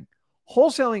same thing.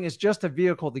 Wholesaling is just a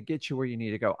vehicle to get you where you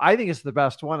need to go. I think it's the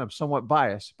best one. I'm somewhat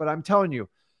biased, but I'm telling you,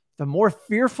 the more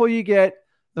fearful you get,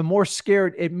 the more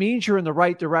scared, it means you're in the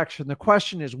right direction. The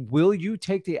question is, will you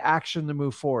take the action to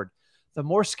move forward? The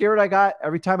more scared I got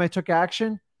every time I took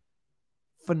action,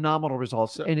 phenomenal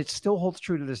results. And it still holds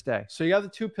true to this day. So you got the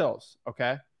 2 pills,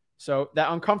 okay? So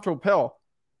that uncomfortable pill,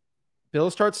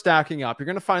 bills start stacking up. You're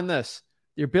going to find this.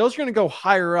 Your bills are going to go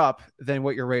higher up than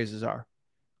what your raises are.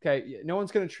 Okay? No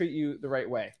one's going to treat you the right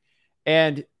way.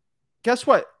 And guess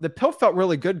what? The pill felt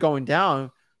really good going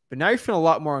down, but now you're feeling a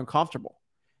lot more uncomfortable.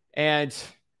 And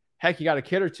heck, you got a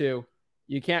kid or 2.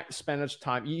 You can't spend much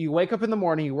time. You wake up in the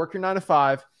morning, you work your 9 to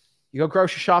 5, you go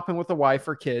grocery shopping with the wife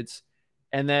or kids,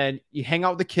 and then you hang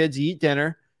out with the kids, you eat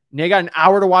dinner, and you got an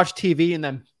hour to watch TV and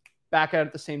then back at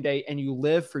it the same day, and you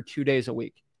live for 2 days a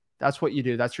week. That's what you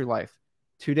do. That's your life.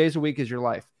 2 days a week is your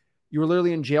life. You were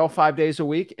literally in jail 5 days a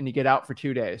week, and you get out for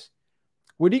 2 days.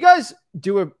 Would you guys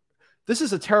do this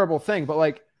is a terrible thing, but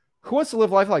like, who wants to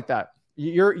live life like that?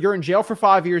 You're in jail for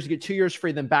 5 years, you get 2 years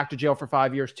free, then back to jail for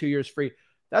 5 years, 2 years free.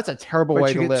 That's a terrible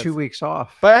way to live. You get 2 weeks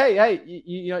off. But hey,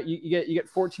 you get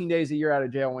 14 days a year out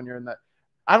of jail when you're in that.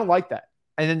 I don't like that.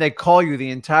 And then they call you the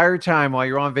entire time while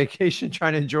you're on vacation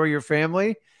trying to enjoy your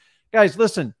family. Guys,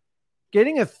 listen,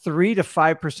 getting a 3 to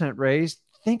 5% raise,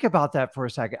 think about that for a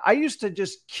second. I used to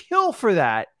just kill for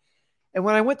that. And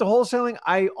when I went to wholesaling,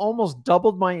 I almost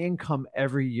doubled my income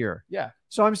every year. Yeah.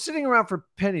 So I'm sitting around for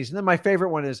pennies. And then my favorite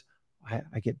one is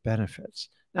I get benefits.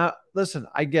 Now, listen,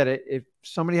 I get it. If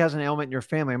somebody has an ailment in your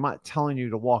family, I'm not telling you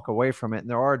to walk away from it. And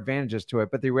there are advantages to it.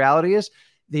 But the reality is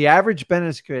the average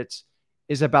benefits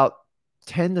is about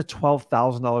 $10,000 to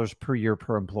 $12,000 per year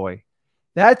per employee.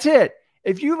 That's it.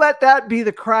 If you let that be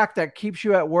the crack that keeps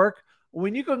you at work,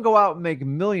 when you can go out and make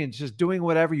millions just doing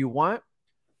whatever you want,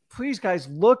 please, guys,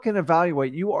 look and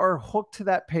evaluate. You are hooked to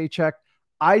that paycheck.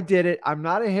 I did it. I'm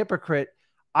not a hypocrite.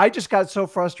 I just got so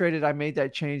frustrated. I made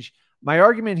that change. My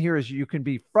argument here is you can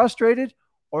be frustrated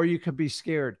or you can be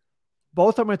scared.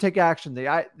 Both are going to take action.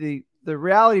 The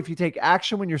reality, if you take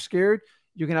action when you're scared,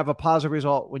 you can have a positive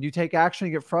result. When you take action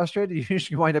and get frustrated, you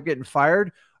usually wind up getting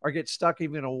fired or get stuck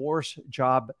even in a worse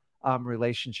job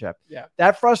relationship. Yeah.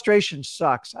 That frustration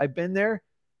sucks. I've been there.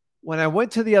 When I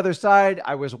went to the other side,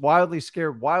 I was wildly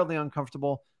scared, wildly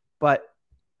uncomfortable, but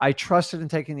I trusted in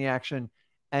taking the action,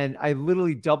 and I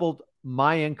literally doubled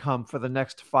my income for the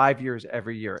next 5 years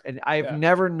every year. And I've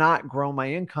never not grown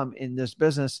my income in this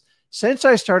business since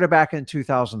I started back in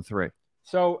 2003.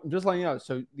 So just letting you know,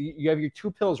 so you have your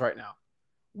 2 pills right now.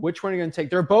 Which one are you going to take?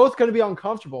 They're both going to be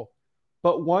uncomfortable,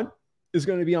 but one is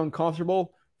going to be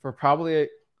uncomfortable for probably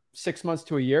 6 months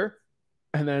to a year,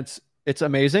 and then it's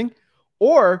amazing.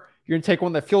 Or you're going to take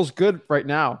one that feels good right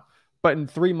now, but in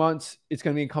 3 months, it's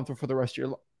going to be uncomfortable for the rest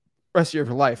of your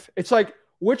life. It's like,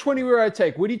 which one are you going to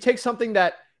take? Would you take something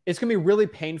that it's going to be really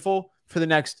painful for the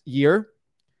next year,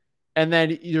 and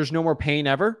then there's no more pain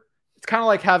ever? It's kind of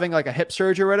like having like a hip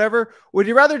surgery or whatever. Would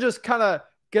you rather just kind of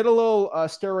get a little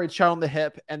steroid shot on the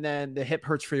hip, and then the hip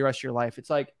hurts for the rest of your life? It's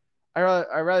like, I'd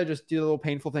rather just do a little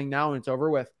painful thing now and it's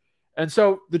over with. And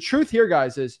so the truth here,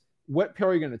 guys, is what pill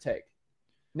are you going to take?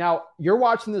 Now, you're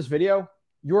watching this video.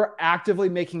 You're actively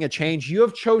making a change. You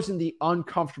have chosen the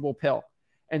uncomfortable pill.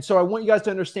 And so I want you guys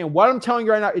to understand what I'm telling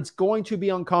you right now. It's going to be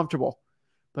uncomfortable.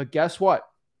 But guess what?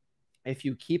 If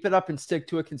you keep it up and stick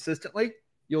to it consistently,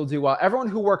 you'll do well. Everyone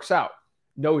who works out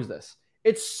knows this.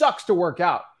 It sucks to work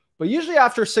out. But usually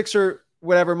after 6 or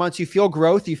whatever months, you feel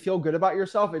growth. You feel good about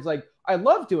yourself. It's like, I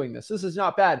love doing this. This is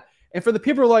not bad. And for the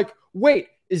people who are like, wait,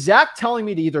 is Zach telling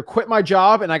me to either quit my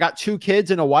job and I got 2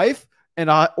 kids and a wife and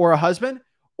or a husband,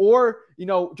 or,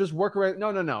 just work around?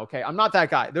 No. Okay. I'm not that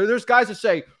guy. There's guys that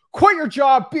say, quit your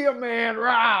job, be a man,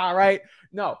 rah, right?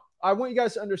 No, I want you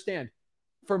guys to understand,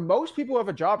 for most people who have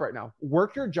a job right now,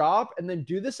 work your job and then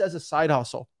do this as a side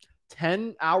hustle,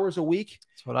 10 hours a week.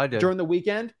 That's what I did during the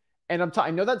weekend. And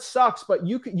I know that sucks, but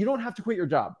you don't have to quit your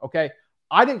job. Okay.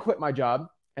 I didn't quit my job,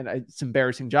 and it's an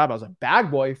embarrassing job. I was a bag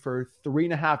boy for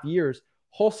 3.5 years,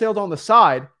 wholesaled on the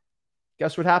side.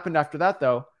 Guess what happened after that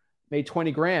though? Made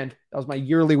 20 grand. That was my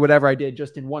yearly, whatever I did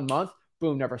just in 1 month.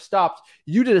 Boom, never stopped.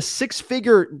 You did a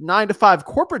 6-figure 9 to 5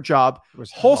 corporate job,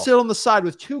 wholesale on the side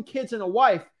with 2 kids and a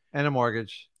wife, And a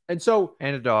mortgage. And so,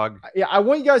 and a dog. yeah, I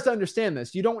want you guys to understand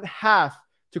this. You don't have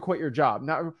to quit your job.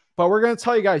 Now, but we're going to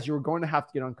tell you guys you're going to have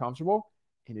to get uncomfortable.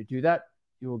 And to do that,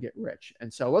 you will get rich.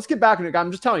 And so let's get back into it.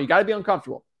 I'm just telling you, you got to be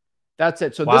uncomfortable. That's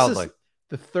it. So this is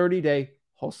the 30-day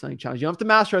wholesaling challenge. You don't have to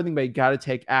master everything, but you got to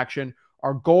take action.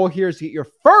 Our goal here is to get your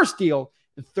first deal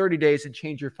in 30 days and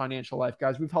change your financial life.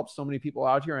 Guys, we've helped so many people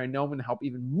out here, and I know I'm going to help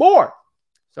even more.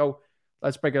 So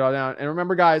let's break it all down. And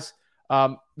remember, guys,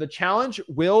 the challenge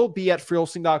will be at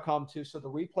freewholesaling.com too. So the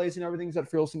replays and everything's at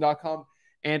freewholesaling.com.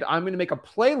 And I'm going to make a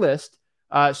playlist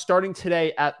starting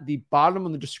today at the bottom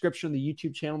of the description of the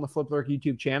YouTube channel, the Flip Lurk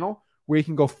YouTube channel, where you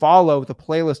can go follow the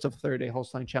playlist of 30-day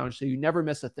wholesaling challenge so you never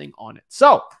miss a thing on it.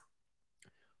 So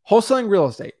wholesaling real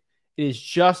estate is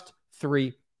just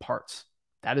 3 parts.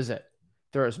 That is it.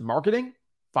 There is marketing,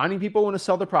 finding people who want to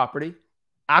sell their property,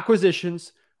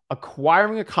 acquisitions,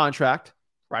 acquiring a contract,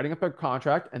 writing up a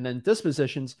contract, and then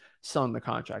dispositions, selling the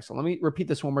contract. So let me repeat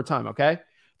this one more time, okay?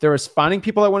 There is finding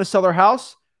people that want to sell their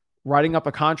house, writing up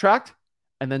a contract,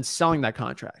 and then selling that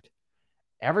contract.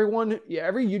 Every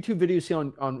YouTube video you see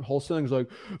on wholesaling is like,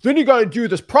 then you got to do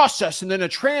this process and then a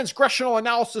transgressional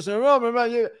analysis. And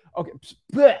okay,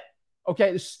 bleh.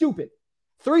 Okay, it's stupid.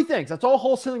 3 things. That's all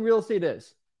wholesaling real estate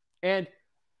is. And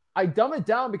I dumb it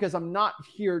down because I'm not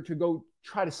here to go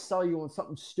try to sell you on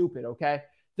something stupid, okay?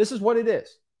 This is what it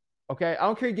is, okay? I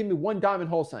don't care you give me $1 in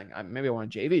wholesaling. Maybe I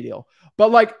want a JV deal. But,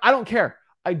 like, I don't care.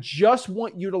 I just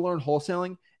want you to learn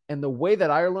wholesaling. And the way that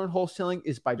I learn wholesaling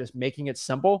is by just making it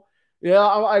simple.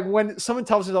 Yeah, when someone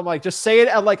tells me, I'm like, just say it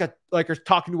at like you're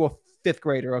talking to a 5th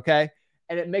grader, okay?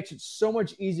 And it makes it so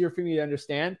much easier for me to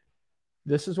understand.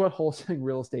 This is what wholesaling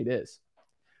real estate is.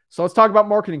 So let's talk about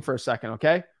marketing for a second,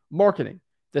 okay? Marketing.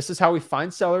 This is how we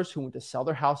find sellers who want to sell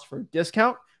their house for a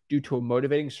discount due to a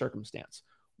motivating circumstance.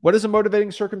 What is a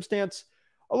motivating circumstance?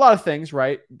 A lot of things,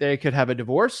 right? They could have a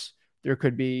divorce. There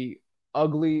could be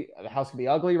ugly. The house could be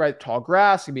ugly, right? Tall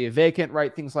grass. It could be a vacant,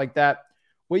 right? Things like that.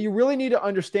 What you really need to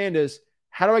understand is,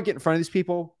 how do I get in front of these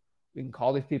people? We can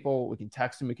call these people. We can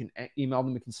text them. We can email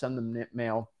them. We can send them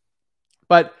mail.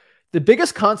 But the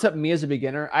biggest concept me as a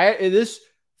beginner,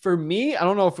 for me, I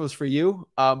don't know if it was for you,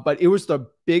 but it was the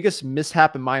biggest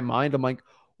mishap in my mind. I'm like,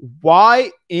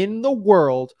 why in the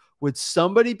world would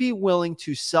somebody be willing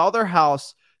to sell their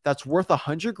house that's worth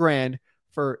 $100 grand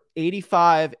for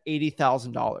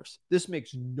 $80,000? This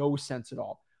makes no sense at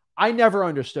all. I never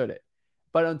understood it.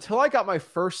 But until I got my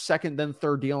first, second, then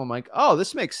third deal, I'm like, oh,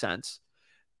 this makes sense.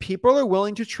 People are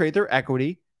willing to trade their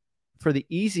equity for the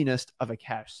easiness of a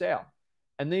cash sale.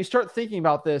 And then you start thinking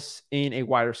about this in a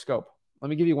wider scope. Let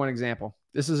me give you one example.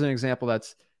 This is an example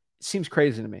that seems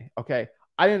crazy to me. Okay.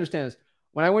 I didn't understand this.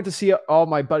 When I went to see all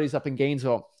my buddies up in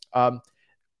Gainesville, I think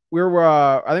we're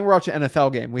watching an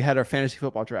NFL game. We had our fantasy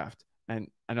football draft. And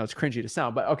I know it's cringy to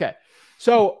sound, but okay.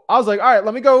 So I was like, all right,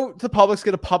 let me go to Publix,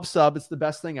 get a pub sub. It's the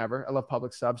best thing ever. I love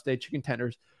Publix subs. They chicken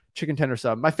tender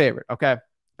sub, my favorite. Okay.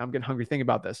 I'm getting hungry thinking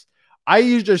about this. I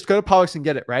usually just go to Publix and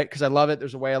get it, right? Because I love it.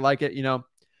 There's a way I like it. You know,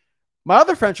 my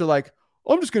other friends are like,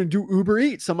 oh, I'm just going to do Uber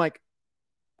Eats. I'm like,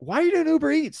 why are you doing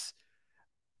Uber Eats?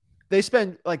 They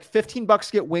spend like $15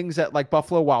 to get wings at like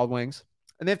Buffalo Wild Wings,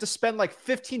 and they have to spend like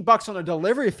 $15 on a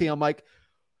delivery fee. I'm like,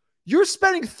 you're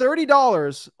spending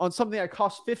 $30 on something that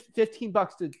costs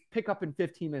 $15 to pick up in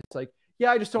 15 minutes. Like,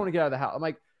 yeah, I just don't want to get out of the house. I'm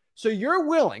like, so you're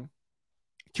willing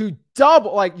to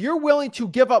double, like you're willing to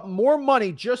give up more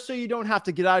money just so you don't have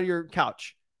to get out of your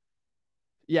couch.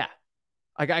 Yeah.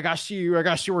 I got to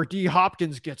see where D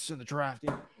Hopkins gets in the draft.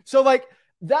 So like,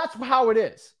 that's how it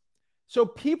is. So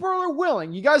people are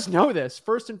willing, you guys know this,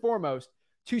 first and foremost,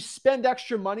 to spend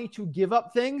extra money to give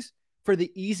up things for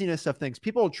the easiness of things.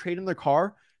 People will trade in their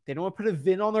car. They don't want to put a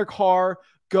VIN on their car,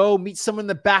 go meet someone in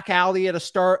the back alley at a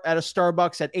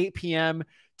Starbucks at 8 p.m.,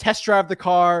 test drive the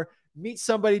car, meet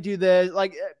somebody, do this.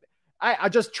 Like, I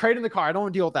just trade in the car. I don't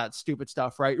want to deal with that stupid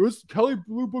stuff, right? It was Kelly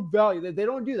Blue Book Value. They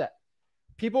don't do that.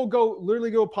 People literally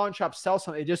go to a pawn shop, sell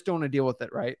something. They just don't want to deal with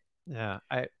it, right? Yeah.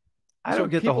 I don't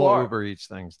get the whole Uber Eats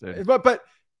things, dude. But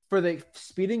for the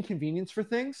speed and convenience for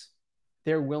things,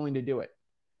 they're willing to do it.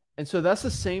 And so that's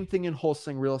the same thing in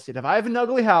wholesaling real estate. If I have an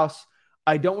ugly house,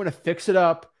 I don't want to fix it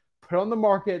up, put it on the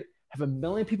market, have a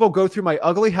million people go through my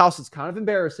ugly house. It's kind of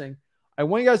embarrassing. I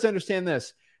want you guys to understand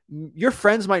this. Your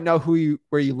friends might know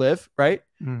where you live, right?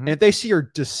 Mm-hmm. And if they see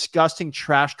your disgusting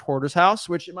trashed hoarder's house,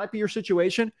 which it might be your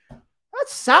situation,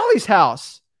 that's Sally's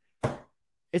house.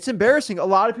 It's embarrassing. A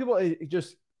lot of people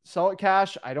just sell it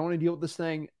cash. I don't want to deal with this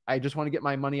thing. I just want to get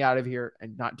my money out of here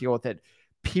and not deal with it.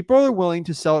 People are willing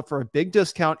to sell it for a big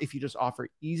discount if you just offer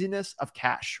easiness of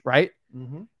cash, right?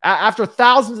 Mm-hmm. After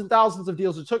thousands and thousands of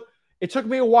deals, It took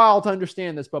me a while to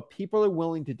understand this, but people are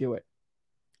willing to do it.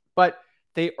 But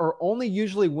they are only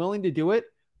usually willing to do it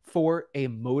for a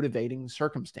motivating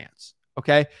circumstance.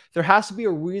 Okay. There has to be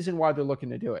a reason why they're looking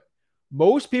to do it.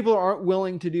 Most people aren't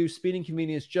willing to do speed and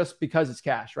convenience just because it's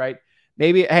cash, right?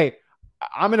 Maybe, hey,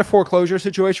 I'm in a foreclosure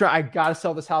situation. I got to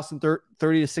sell this house in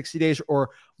 30 to 60 days, or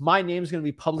my name's going to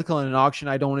be public on an auction.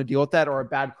 I don't want to deal with that, or a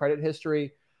bad credit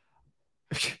history.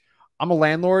 I'm a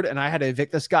landlord and I had to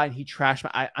evict this guy and he trashed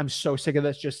I'm so sick of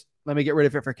this. Just let me get rid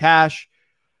of it for cash.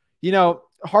 You know,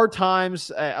 hard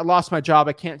times. I lost my job.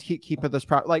 I can't keep at this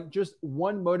product. Like just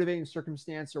one motivating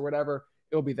circumstance or whatever,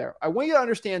 it'll be there. I want you to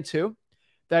understand too,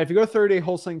 that if you go to 30-day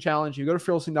wholesaling challenge, you go to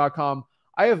freewholesaling.com,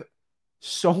 I have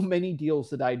so many deals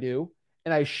that I do.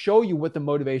 And I show you what the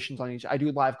motivations on each. I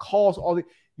do live calls,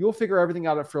 you'll figure everything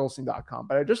out at freewholesaling.com.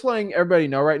 But I'm just letting everybody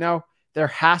know right now, there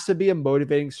has to be a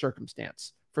motivating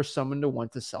circumstance for someone to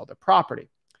want to sell their property.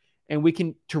 And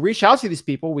to reach out to these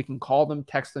people, we can call them,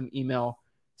 text them, email,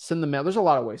 send them mail. There's a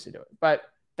lot of ways to do it, but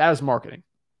that is marketing.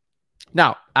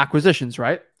 Now, acquisitions,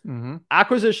 right? Mm-hmm.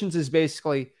 Acquisitions is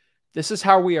basically, this is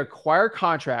how we acquire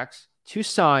contracts to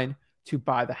sign to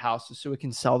buy the houses so we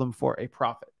can sell them for a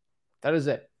profit. That is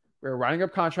it. We're writing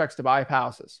up contracts to buy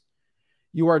houses.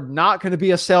 You are not going to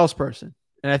be a salesperson.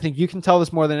 And I think you can tell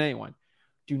this more than anyone.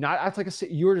 Do not act like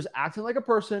you are just acting like a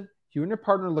person. You and your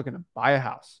partner are looking to buy a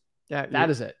house. Yeah, that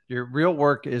is it. Your real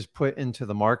work is put into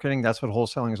the marketing. That's what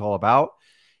wholesaling is all about.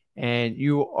 And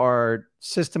you are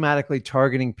systematically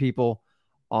targeting people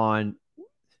on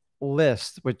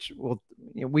lists, which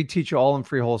we teach you all in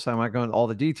free wholesale. I'm not going into all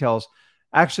the details.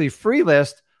 Actually, free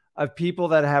list of people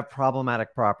that have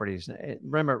problematic properties.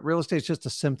 Remember, real estate is just a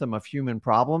symptom of human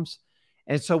problems.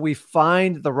 And so we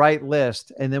find the right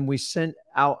list and then we send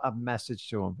out a message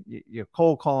to them. You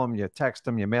cold call them, you text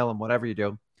them, you mail them, whatever you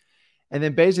do. And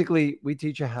then basically we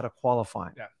teach you how to qualify.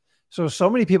 Yeah. So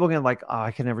many people get like, oh,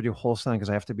 I can never do wholesaling because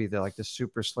I have to be the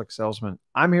super slick salesman.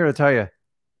 I'm here to tell you,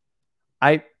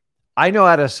 I know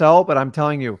how to sell, but I'm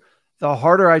telling you, the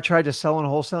harder I tried to sell in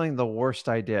wholesaling, the worse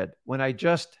I did. When I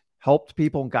just helped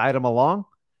people and guide them along,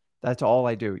 that's all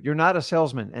I do. You're not a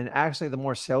salesman. And actually, the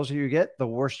more sales you get, the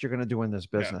worse you're going to do in this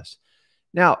business.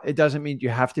 Yeah. Now, it doesn't mean you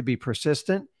have to be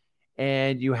persistent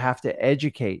and you have to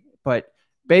educate. But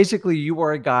basically, you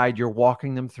are a guide. You're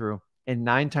walking them through. And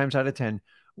 9 times out of 10,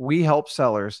 we help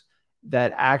sellers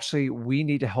that actually we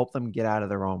need to help them get out of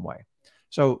their own way.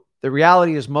 So the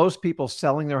reality is most people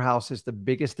selling their house is the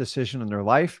biggest decision in their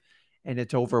life. And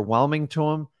it's overwhelming to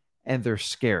them. And they're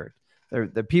scared.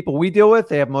 The people we deal with,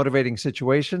 they have motivating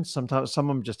situations. Sometimes some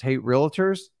of them just hate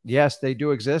realtors. Yes, they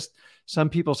do exist. Some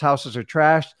people's houses are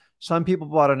trashed. Some people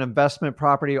bought an investment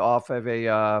property off of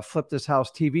a Flip This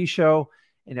House TV show,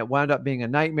 and it wound up being a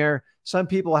nightmare. Some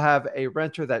people have a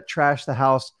renter that trashed the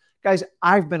house. Guys,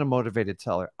 I've been a motivated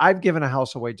seller. I've given a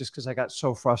house away just because I got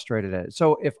so frustrated at it.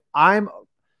 So if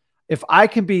I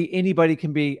can be, anybody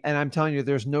can be, and I'm telling you,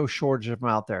 there's no shortage of them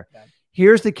out there. Yeah.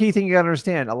 Here's the key thing you got to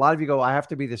understand. A lot of you go, I have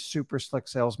to be the super slick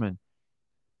salesman.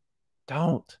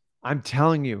 Don't. I'm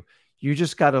telling you, you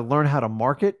just got to learn how to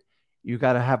market. You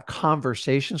got to have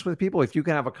conversations with people. If you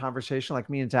can have a conversation like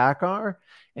me and Zach are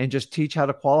and just teach how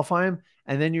to qualify them,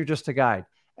 and then you're just a guide.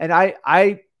 And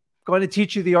I'm going to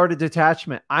teach you the art of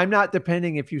detachment. I'm not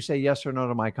depending if you say yes or no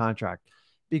to my contract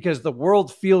because the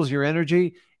world feels your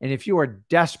energy. And if you are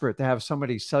desperate to have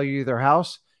somebody sell you their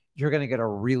house, you're going to get a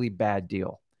really bad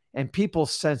deal. And people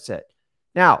sense it.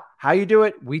 Now, how you do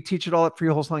it, we teach it all at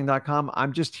freewholesaling.com.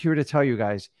 I'm just here to tell you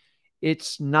guys,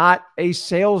 it's not a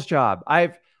sales job.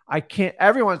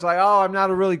 Everyone's like, oh, I'm not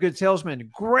a really good salesman.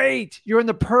 Great. You're in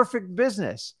the perfect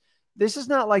business. This is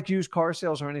not like used car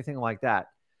sales or anything like that.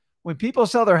 When people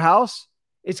sell their house,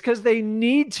 it's because they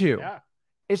need to. Yeah.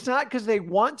 It's not because they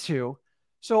want to.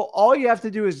 So all you have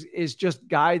to do is just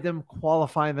guide them,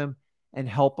 qualify them, and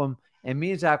help them. And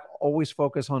me and Zach always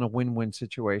focus on a win-win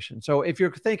situation. So if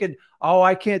you're thinking, oh,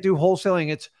 I can't do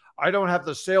wholesaling, I don't have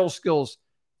the sales skills.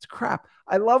 It's crap.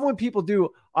 I love when people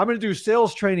I'm going to do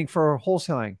sales training for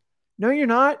wholesaling. No, you're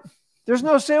not. There's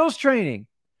no sales training.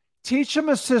 Teach them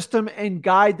a system and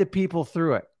guide the people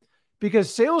through it.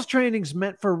 Because sales training is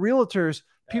meant for realtors,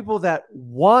 people that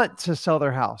want to sell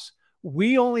their house.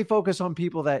 We only focus on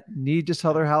people that need to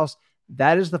sell their house.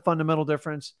 That is the fundamental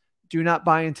difference. Do not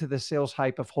buy into the sales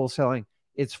hype of wholesaling.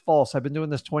 It's false. I've been doing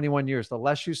this 21 years. The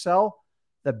less you sell,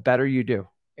 the better you do.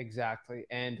 Exactly.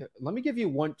 And let me give you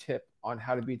one tip on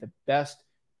how to be the best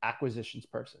acquisitions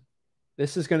person.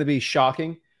 This is going to be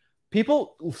shocking.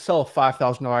 People sell a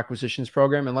 $5,000 acquisitions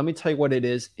program. And let me tell you what it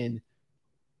is in,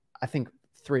 I think,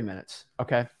 3 minutes.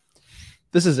 Okay.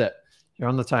 This is it. You're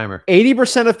on the timer.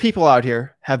 80% of people out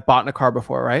here have bought in a car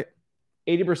before, right?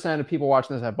 80% of people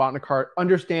watching this have bought a car,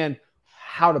 understand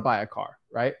how to buy a car,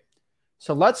 right?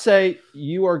 So let's say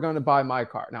you are going to buy my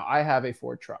car. Now, I have a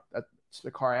Ford truck. That's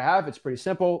the car I have. It's pretty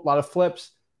simple. A lot of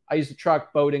flips. I use the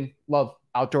truck, boating, love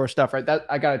outdoor stuff, right?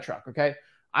 I got a truck, okay?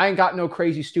 I ain't got no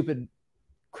crazy, stupid,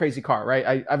 crazy car, right?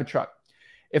 I have a truck.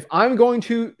 If I'm going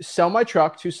to sell my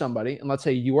truck to somebody, and let's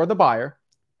say you are the buyer,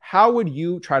 how would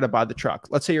you try to buy the truck?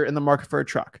 Let's say you're in the market for a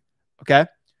truck, okay?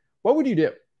 What would you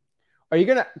do? Are you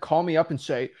going to call me up and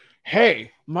say,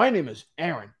 hey, my name is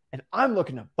Aaron, and I'm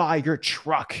looking to buy your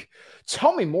truck.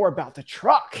 Tell me more about the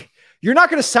truck. You're not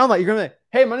going to sound like you're going to,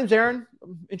 hey, my name's Aaron.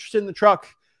 I'm interested in the truck.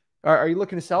 Are you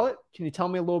looking to sell it? Can you tell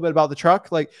me a little bit about the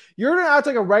truck? Like, you're going to act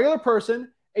like a regular person,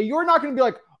 and you're not going to be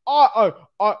like,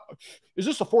 is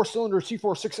this a 4-cylinder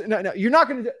C46? No, you're not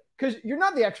going to, because you're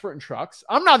not the expert in trucks.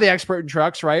 I'm not the expert in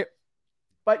trucks, right?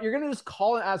 But you're going to just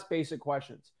call and ask basic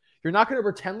questions. You're not going to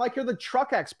pretend like you're the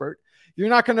truck expert. You're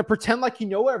not going to pretend like you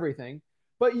know everything,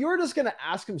 but you're just going to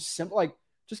ask him simple, like,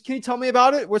 just, can you tell me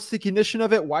about it? What's the condition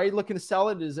of it? Why are you looking to sell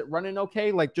it? Is it running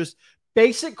okay? Like, just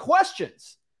basic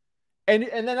questions. And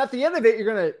then at the end of it,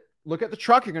 you're going to look at the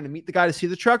truck. You're going to meet the guy to see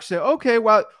the truck. Say, okay,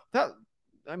 well, it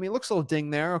looks a little ding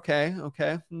there. Okay.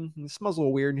 It smells a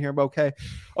little weird in here, but okay.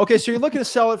 Okay, so you're looking to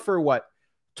sell it for what?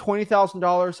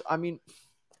 $20,000?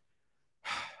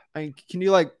 Can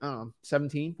you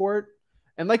 17 for it?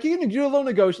 And like, you can do a little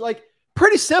negotiation, like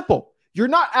pretty simple. You're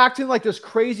not acting like this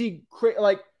crazy,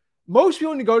 like most people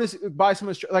when you go to buy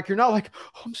someone's truck, like you're not like,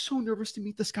 oh, I'm so nervous to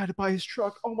meet this guy to buy his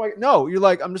truck. Oh my, no, you're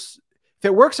like, if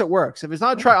it works, it works. If it's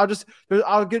not a truck,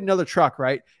 I'll get another truck,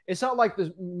 right? It's not like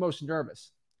the most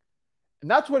nervous. And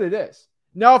that's what it is.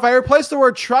 Now, if I replace the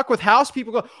word truck with house,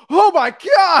 people go, oh my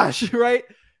gosh, right?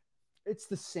 It's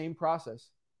the same process.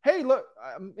 Hey, look,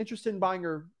 I'm interested in buying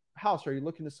your house. Are you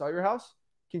looking to sell your house?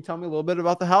 Can you tell me a little bit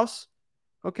about the house?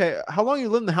 Okay. How long you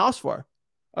live in the house for?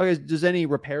 Okay. Does any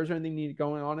repairs or anything need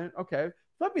going on it? Okay.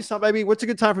 Let me something. What's a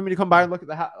good time for me to come by and look at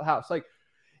the house? Like,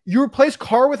 you replace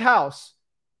car with house.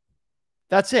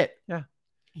 That's it. Yeah.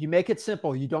 You make it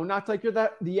simple. You don't act like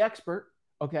you're the expert.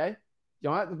 Okay. You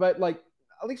don't have to, but like,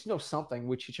 at least know something,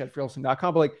 which you at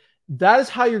freelancing.com. But like, that is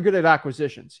how you're good at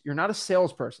acquisitions. You're not a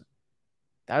salesperson.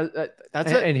 That's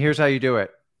it. And here's how you do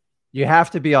it. You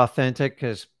have to be authentic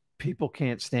because people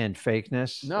can't stand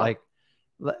fakeness. No. Like,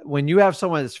 when you have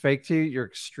someone that's fake to you, you're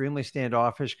extremely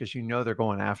standoffish because you know they're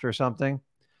going after something.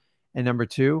 And number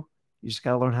two, you just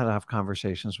got to learn how to have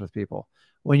conversations with people.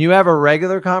 When you have a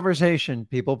regular conversation,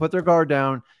 people put their guard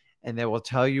down and they will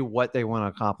tell you what they want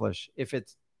to accomplish. If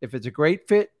it's a great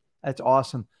fit, that's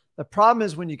awesome. The problem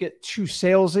is when you get too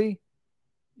salesy,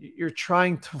 you're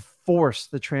trying to force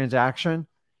the transaction,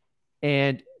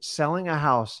 and selling a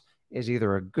house is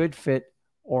either a good fit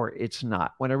or it's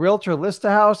not. When a realtor lists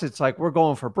a house, it's like, we're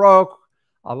going for broke.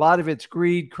 A lot of it's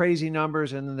greed, crazy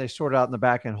numbers, and then they sort it out in the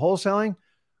back end. Wholesaling,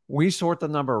 we sort the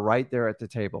number right there at the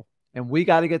table, and we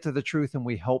got to get to the truth, and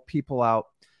we help people out.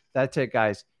 That's it,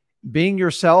 guys. Being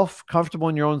yourself, comfortable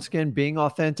in your own skin, being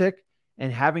authentic,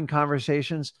 and having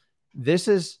conversations. This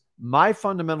is my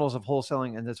fundamentals of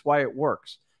wholesaling, and that's why it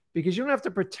works, because you don't have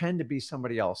to pretend to be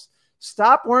somebody else.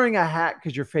 Stop wearing a hat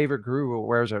because your favorite guru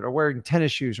wears it, or wearing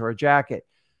tennis shoes or a jacket.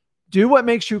 Do what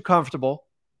makes you comfortable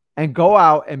and go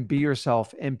out and be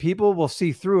yourself, and people will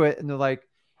see through it. And they're like,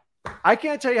 I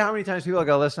can't tell you how many times people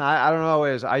go, listen, I don't know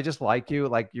what it is. I just like you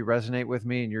resonate with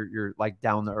me, and you're like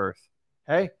down to earth.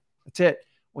 Hey, that's it.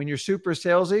 When you're super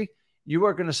salesy, you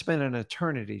are going to spend an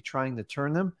eternity trying to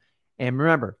turn them. And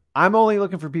remember, I'm only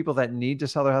looking for people that need to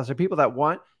sell their house, or people that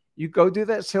want. You go do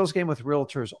that sales game with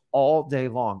realtors all day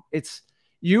long.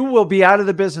 You will be out of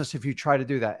the business if you try to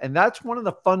do that. And that's one of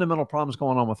the fundamental problems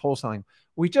going on with wholesaling.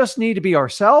 We just need to be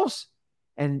ourselves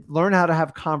and learn how to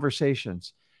have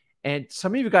conversations. And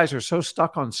some of you guys are so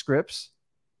stuck on scripts.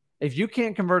 If you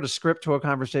can't convert a script to a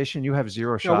conversation, you have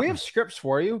zero shot. No, we have scripts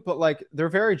for you, but like, they're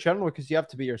very general because you have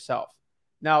to be yourself.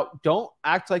 Now, don't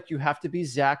act like you have to be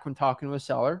Zach when talking to a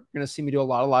seller. You're going to see me do a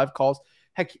lot of live calls.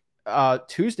 Heck,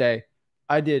 Tuesday,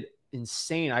 I did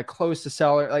insane. I closed the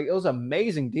seller. Like, it was an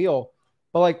amazing deal.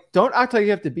 But like, don't act like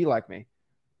you have to be like me.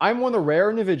 I'm one of the rare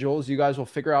individuals you guys will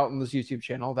figure out on this YouTube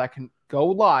channel that can go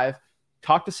live,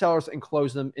 talk to sellers, and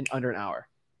close them in under an hour.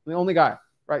 I'm the only guy,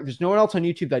 right? There's no one else on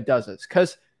YouTube that does this,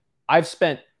 because I've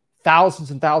spent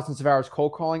thousands and thousands of hours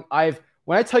cold calling.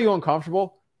 When I tell you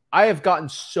uncomfortable, I have gotten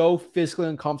so physically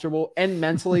uncomfortable and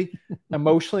mentally,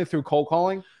 emotionally through cold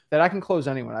calling that I can close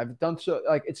anyone. I've done so,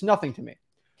 like, it's nothing to me.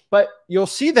 But you'll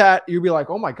see that, you'll be like,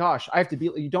 oh my gosh,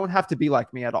 you don't have to be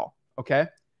like me at all. Okay.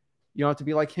 You don't have to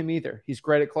be like him either. He's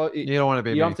great at close. You don't want to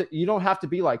be me. You don't have to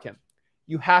be like him.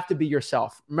 You have to be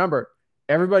yourself. Remember,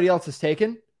 everybody else is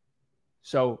taken.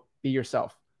 So be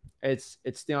yourself. It's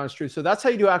the honest truth. So that's how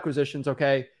you do acquisitions.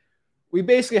 Okay. We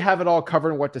basically have it all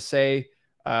covered in what to say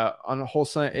on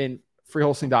wholesale in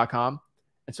freewholesaling.com.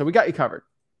 And so we got you covered.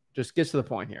 Just gets to the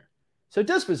point here. So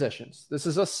dispositions, this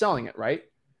is us selling it, right?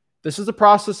 This is the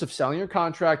process of selling your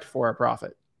contract for a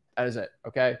profit. That is it.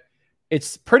 Okay.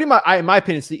 It's pretty much, in my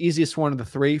opinion, it's the easiest one of the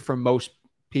three for most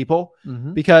people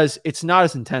because it's not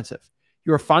as intensive.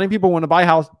 You're finding people who want to buy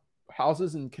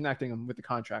houses and connecting them with the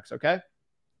contracts. Okay.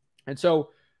 And so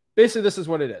basically this is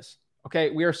what it is. Okay.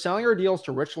 We are selling our deals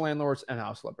to rich landlords and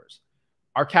house flippers.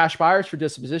 Our cash buyers for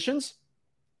dispositions,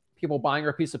 people buying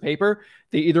our piece of paper,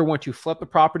 they either want to flip the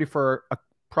property for a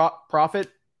profit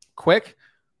quick,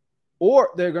 or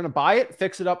they're going to buy it,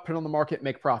 fix it up, put it on the market,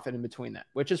 make profit in between that,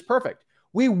 which is perfect.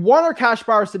 We want our cash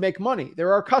buyers to make money.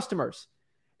 They're our customers.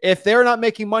 If they're not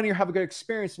making money or have a good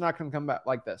experience, they're not going to come back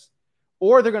like this.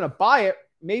 Or they're going to buy it,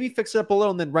 maybe fix it up a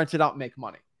little, and then rent it out and make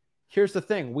money. Here's the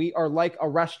thing. We are like a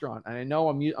restaurant. And I know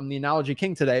I'm the analogy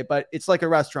king today, but it's like a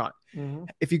restaurant.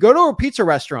 If you go to a pizza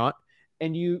restaurant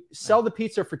and you sell the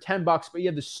pizza for $10, but you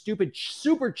have the stupid,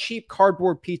 super cheap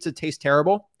cardboard pizza, tastes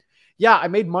terrible. Yeah, I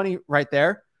made money right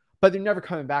there, but they're never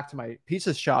coming back to my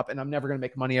pizza shop, and I'm never going to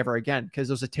make money ever again because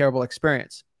it was a terrible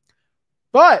experience.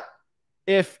 But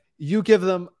if you give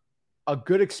them a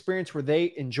good experience where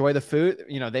they enjoy the food,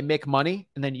 you know, they make money,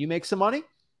 and then you make some money,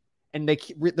 and they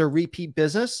keep their repeat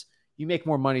business, you make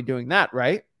more money doing that,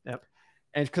 right? Yep.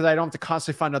 And because I don't have to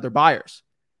constantly find other buyers.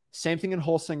 Same thing in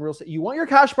wholesaling real estate. You want your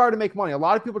cash buyer to make money. A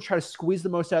lot of people try to squeeze the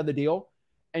most out of the deal.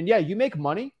 And yeah, you make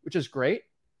money, which is great.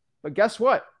 But guess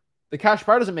what? The cash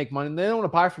buyer doesn't make money, and they don't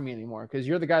want to buy from me anymore because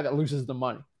you're the guy that loses the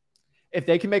money. If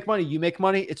they can make money, you make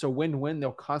money. It's a win-win.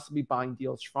 They'll constantly be buying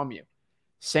deals from you.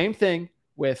 Same thing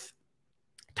with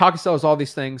talking sellers, all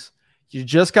these things. You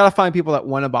just got to find people that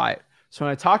want to buy it. So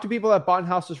when I talk to people that bought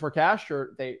houses for cash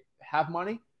or they have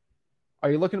money, are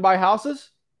you looking to buy houses?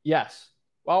 Yes.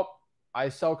 Well, I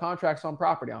sell contracts on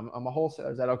property. I'm a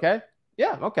wholesaler. Is that okay?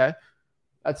 Yeah, okay.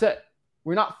 That's it.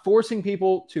 We're not forcing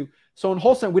people to. So in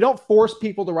wholesaling, we don't force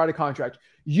people to write a contract.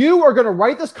 You are going to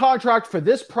write this contract for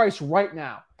this price right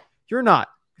now. You're not.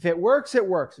 If it works, it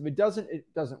works. If it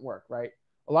doesn't work, right?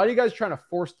 A lot of you guys are trying to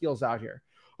force deals out here.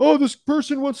 Oh, this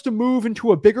person wants to move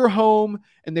into a bigger home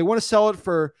and they want to sell it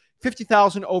for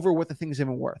 $50,000 over what the thing's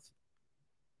even worth.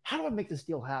 How do I make this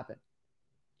deal happen?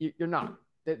 You're not.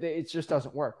 It just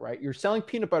doesn't work, right? You're selling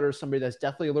peanut butter to somebody that's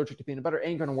definitely allergic to peanut butter.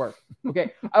 Ain't going to work.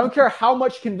 Okay. I don't care how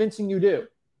much convincing you do.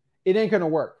 It ain't going to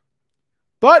work.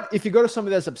 But if you go to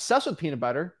somebody that's obsessed with peanut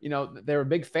butter, you know, they're a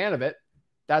big fan of it.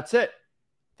 That's it.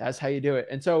 That's how you do it.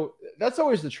 And so that's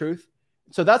always the truth.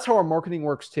 So that's how our marketing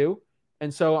works too.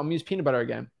 And so I'm going to use peanut butter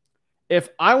again. If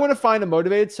I want to find a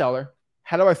motivated seller,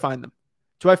 how do I find them?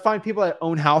 Do I find people that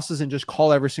own houses and just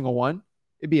call every single one?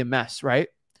 It'd be a mess, right?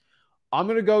 I'm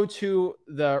going to go to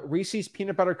the Reese's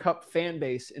Peanut Butter Cup fan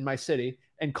base in my city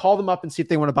and call them up and see if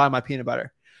they want to buy my peanut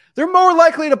butter. They're more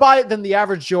likely to buy it than the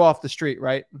average Joe off the street,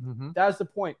 right? That's the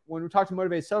point. When we talk to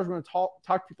motivated sellers, we're going to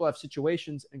talk to people that have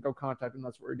situations and go contact them.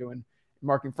 That's what we're doing in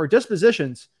marketing. For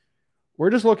dispositions, we're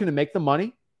just looking to make the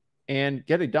money and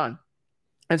get it done.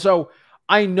 And so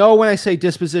I know when I say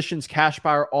dispositions, cash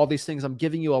buyer, all these things, I'm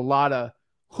giving you a lot of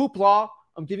hoopla.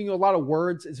 I'm giving you a lot of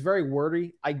words. It's very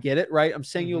wordy. I get it, right? I'm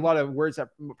saying you a lot of words that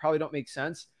probably don't make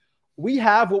sense. We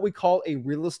have what we call a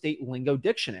real estate lingo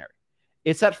dictionary.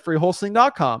 It's at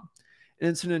freewholesaling.com. And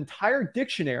it's an entire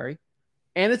dictionary.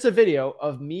 And it's a video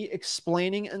of me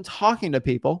explaining and talking to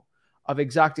people of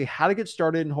exactly how to get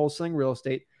started in wholesaling real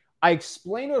estate. I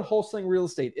explain what wholesaling real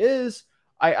estate is.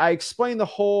 I explain the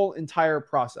whole entire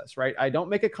process, right? I don't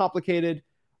make it complicated,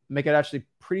 make it actually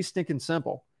pretty stinking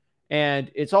simple.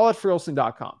 And it's all at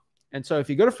freewholesaling.com. And so if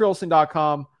you go to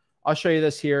freewholesaling.com, I'll show you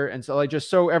this here. And so like, just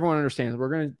so everyone understands, we're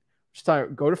going to just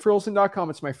go to freewholesaling.com.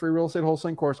 It's my free real estate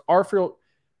wholesaling course.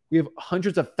 We have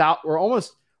hundreds of thousands, we're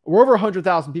over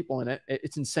 100,000 people in it.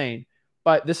 It's insane.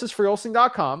 But this is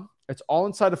freewholesaling.com. It's all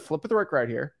inside of Flip with Rick right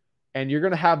here. And you're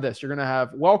going to have this. You're going to have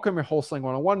welcome your wholesaling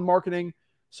 101 marketing.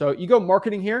 So you go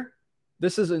marketing here.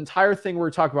 This is an entire thing where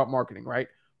we talk about marketing, right?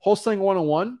 Wholesaling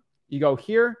 101. You go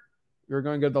here. You're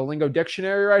going to go to the lingo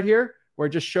dictionary right here, where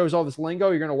it just shows all this lingo.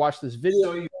 You're going to watch this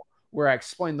video where I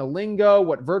explain the lingo,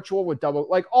 what virtual, what double,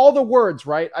 like all the words,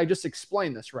 right? I just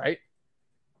explain this, right?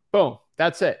 Boom.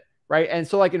 That's it, right? And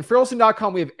so like in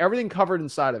freewholesaling.com, we have everything covered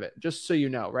inside of it, just so you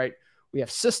know, right? We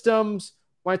have systems.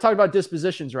 When I talk about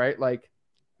dispositions, right? Like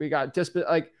we got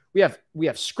we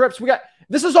have scripts.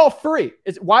 This is all free.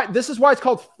 This is why it's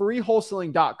called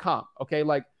freewholesaling.com. Okay.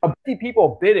 Like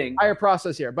people bidding higher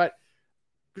process here, but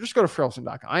just go to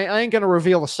freewholesaling.com. I ain't going to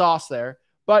reveal the sauce there,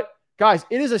 but Guys,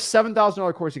 it is a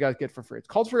 $7,000 course you guys get for free. It's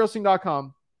called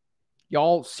freewholesaling.com.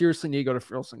 Y'all seriously need to go to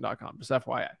freewholesaling.com, just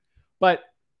FYI. But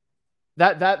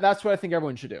that's what I think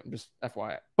everyone should do, just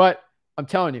FYI. But I'm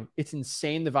telling you, it's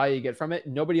insane the value you get from it.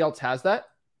 Nobody else has that.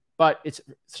 But it's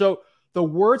so the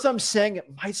words I'm saying,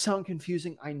 it might sound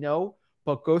confusing, I know,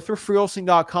 but go through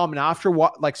freewholesaling.com, and after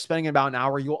spending about an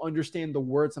hour, you'll understand the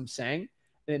words I'm saying,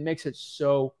 and it makes it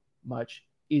so much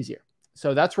easier.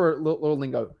 So that's where little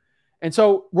lingo. And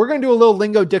so we're going to do a little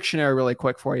lingo dictionary really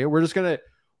quick for you. We're going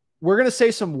to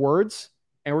say some words,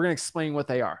 and we're going to explain what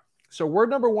they are. So word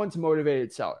number 1 is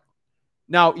motivated seller.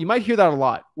 Now, you might hear that a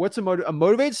lot. What's a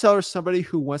motivated seller? Is somebody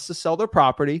who wants to sell their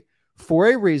property for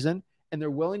a reason, and they're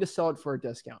willing to sell it for a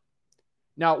discount.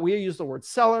 Now, we use the word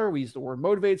seller. We use the word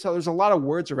motivated seller. There's a lot of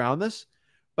words around this,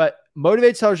 but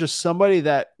motivated seller is just somebody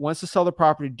that wants to sell the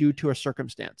property due to a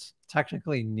circumstance.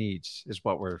 Technically needs is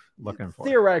what we're looking for.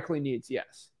 Theoretically needs,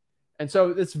 yes. And so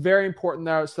it's very important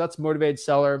there. So that's motivated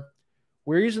seller.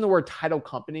 We're using the word title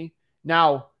company.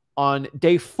 Now, on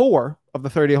day 4 of the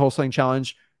 30-day wholesaling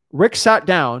challenge, Rick sat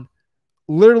down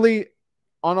literally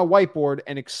on a whiteboard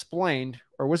and explained,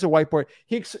 or was it a whiteboard?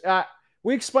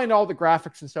 We explained all the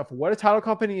graphics and stuff, what a title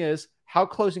company is, how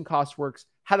closing costs works,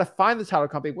 how to find the title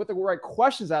company, what the right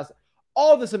questions asked,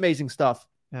 all this amazing stuff.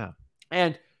 Yeah.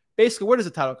 And basically, what is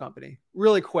a title company?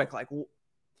 Really quick,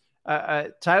 a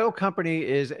title company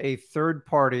is a third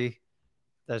party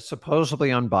that's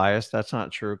supposedly unbiased. That's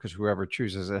not true, because whoever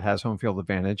chooses it has home field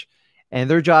advantage. And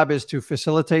their job is to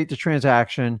facilitate the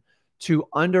transaction, to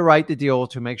underwrite the deal,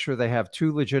 to make sure they have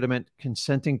 2 legitimate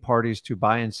consenting parties to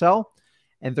buy and sell.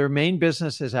 And their main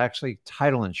business is actually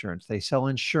title insurance. They sell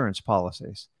insurance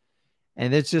policies.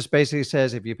 And it just basically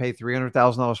says if you pay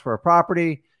 $300,000 for a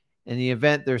property, in the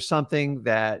event there's something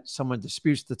that someone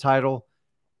disputes the title,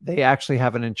 they actually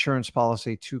have an insurance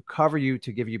policy to cover you,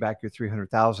 to give you back your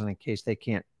 $300,000 in case they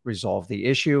can't resolve the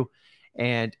issue.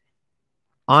 And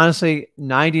honestly,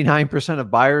 99% of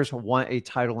buyers want a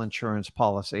title insurance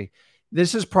policy.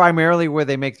 This is primarily where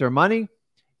they make their money,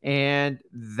 and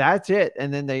that's it.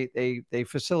 And then they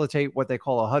facilitate what they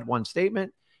call a HUD-1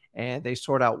 statement, and they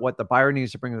sort out what the buyer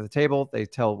needs to bring to the table. They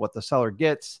tell what the seller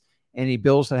gets, any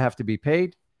bills that have to be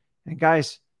paid. And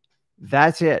guys,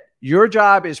 that's it. Your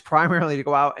job is primarily to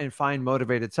go out and find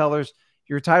motivated sellers.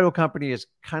 Your title company is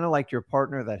kind of like your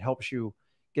partner that helps you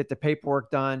get the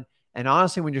paperwork done. And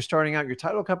honestly, when you're starting out, your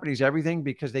title company is everything,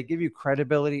 because they give you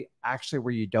credibility actually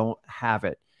where you don't have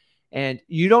it. And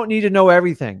you don't need to know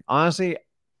everything. Honestly,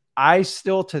 I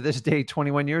still, to this day,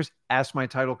 21 years, ask my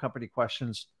title company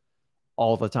questions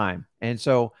all the time. And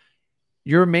so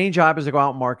your main job is to go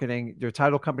out marketing. Your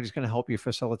title company is going to help you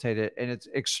facilitate it. And it's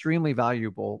extremely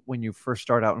valuable when you first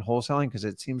start out in wholesaling, because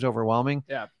it seems overwhelming.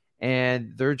 Yeah.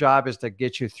 And their job is to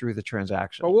get you through the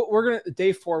transaction. But we're going to,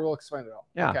 day 4, we'll explain it all.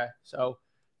 Yeah. Okay. So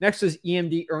next is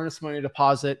EMD, earnest money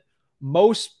deposit.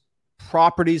 Most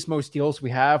properties, most deals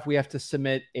we have to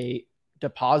submit a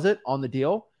deposit on the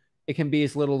deal. It can be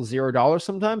as little as $0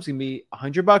 sometimes. It can be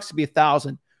 $100, it can be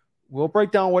 $1,000. We'll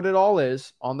break down what it all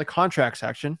is on the contract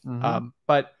section.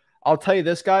 But I'll tell you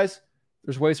this, guys,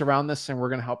 there's ways around this, and we're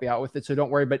going to help you out with it. So don't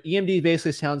worry. But EMD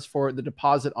basically stands for the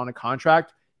deposit on a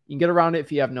contract. You can get around it if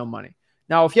you have no money.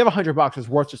 Now, if you have $100, it's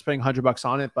worth just spending $100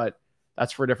 on it, but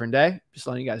that's for a different day. Just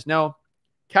letting you guys know.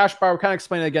 Cash buyer, we're kind of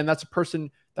explaining it again. That's a person,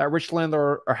 that rich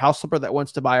landlord or house flipper that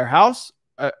wants to buy our house,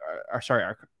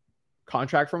 our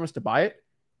contract from us to buy it.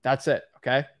 That's it.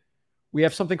 Okay. We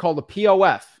have something called a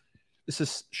POF. This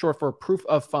is short for proof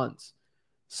of funds.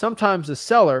 Sometimes the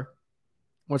seller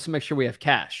wants to make sure we have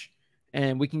cash,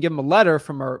 and we can give them a letter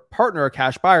from our partner, a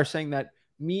cash buyer, saying that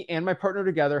me and my partner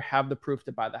together have the proof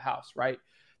to buy the house, right?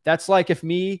 That's like if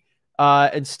me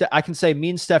I can say me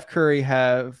and Steph Curry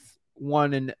have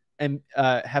won an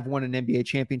NBA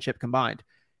championship combined.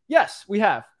 Yes, we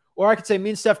have. Or I could say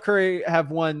me and Steph Curry have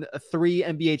won 3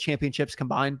 NBA championships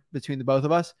combined between the both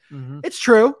of us. It's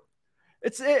true.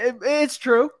 It's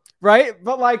true, right?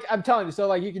 But like I'm telling you, so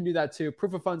like you can do that too.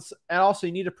 Proof of funds, and also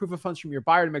you need a proof of funds from your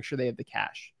buyer to make sure they have the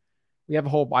cash. We have a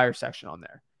whole buyer section on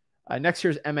there. Next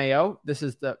year's MAO. This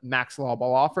is the max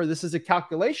allowable offer. This is a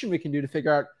calculation we can do to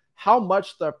figure out how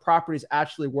much the property is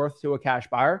actually worth to a cash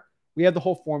buyer. We have the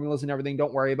whole formulas and everything.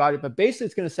 Don't worry about it. But basically,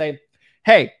 it's going to say,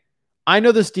 hey, I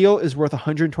know this deal is worth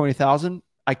 $120,000.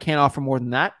 I can't offer more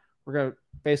than that. We're going to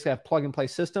basically have plug and play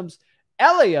systems.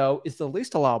 LAO is the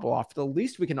least allowable offer, the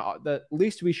least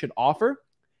we should offer.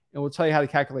 And we'll tell you how to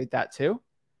calculate that too.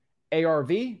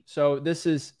 ARV. So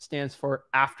this stands for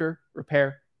after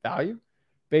repair value.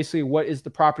 Basically, what is the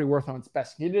property worth on its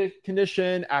best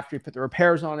condition after you put the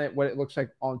repairs on it, what it looks like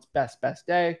on its best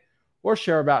day. We'll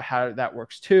share about how that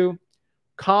works too.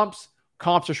 comps.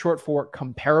 Comps are short for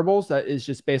comparables. That is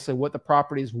just basically what the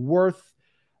property is worth.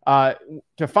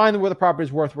 To find what the property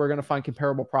is worth, we're going to find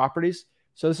comparable properties.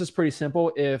 So this is pretty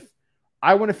simple. If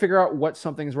I want to figure out what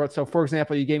something is worth, so for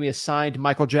example, you gave me a signed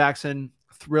Michael Jackson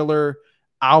Thriller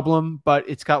album, but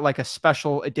it's got like a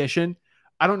special edition.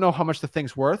 I don't know how much the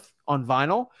thing's worth on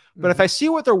vinyl, but if I see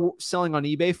what they're selling on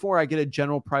eBay for, I get a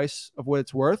general price of what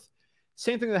it's worth.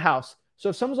 Same thing with the house. So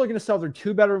if someone's looking to sell their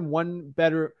two bedroom, one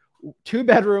bathroom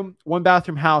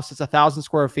house, it's 1,000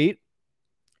 square feet.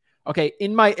 Okay,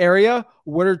 in my area,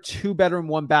 what are 2-bedroom,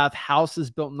 1-bath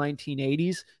houses built in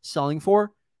 1980s selling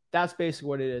for? That's basically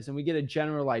what it is, and we get a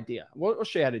general idea. We'll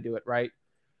show you how to do it, right?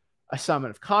 Assignment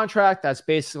of contract, that's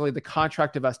basically the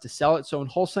contract of us to sell it. So in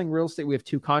wholesaling real estate, we have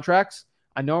 2 contracts.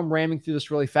 I know I'm ramming through this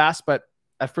really fast, but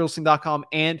at freelisting.com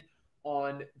and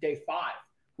on day 5,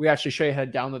 we actually show you how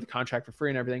to download the contract for free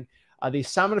and everything. The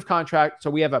assignment of contract, so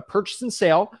we have a purchase and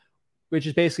sale, which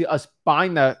is basically us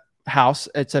buying the house.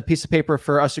 It's a piece of paper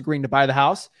for us agreeing to buy the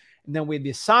house. And then we have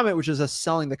the assignment, which is us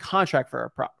selling the contract for our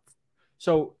property.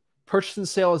 So purchase and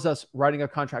sale is us writing a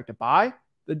contract to buy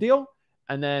the deal.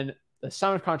 And then the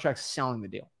assignment of contract is selling the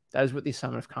deal. That is what the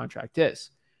assignment of contract is.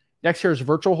 Next here is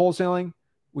virtual wholesaling.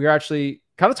 We are actually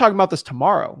kind of talking about this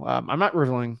tomorrow. I'm not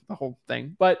revealing the whole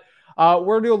thing, but we're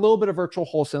going to do a little bit of virtual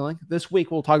wholesaling. This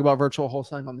week, we'll talk about virtual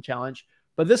wholesaling on the challenge.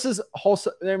 But this is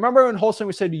wholesale. Remember in wholesaling,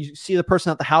 we said you see the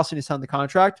person at the house and you sign the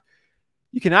contract?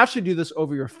 You can actually do this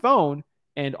over your phone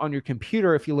and on your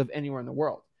computer if you live anywhere in the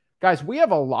world. Guys, we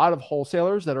have a lot of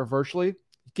wholesalers that are virtually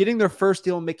getting their first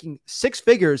deal, making 6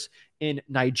 figures in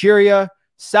Nigeria,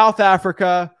 South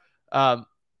Africa, the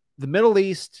Middle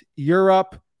East,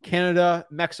 Europe, Canada,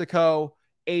 Mexico,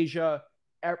 Asia.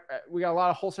 We got a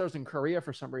lot of wholesalers in Korea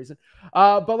for some reason.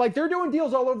 But like they're doing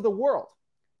deals all over the world.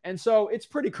 And so it's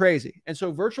pretty crazy. And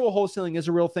so virtual wholesaling is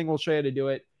a real thing. We'll show you how to do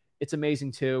it. It's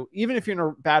amazing too. Even if you're in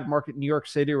a bad market, New York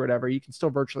City or whatever, you can still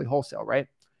virtually wholesale, right?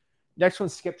 Next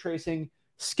one's skip tracing.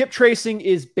 Skip tracing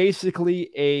is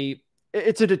basically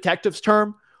it's a detective's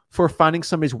term for finding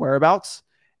somebody's whereabouts.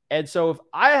 And so if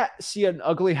I see an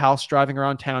ugly house driving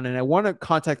around town and I want to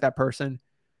contact that person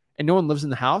and no one lives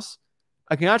in the house,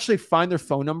 I can actually find their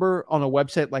phone number on a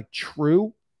website like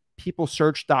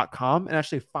truepeoplesearch.com and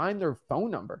actually find their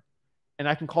phone number. And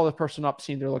I can call the person up,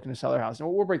 seeing they're looking to sell their house. And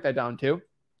we'll break that down too.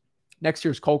 Next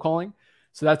year is cold calling.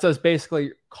 So that's us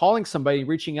basically calling somebody,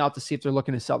 reaching out to see if they're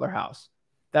looking to sell their house.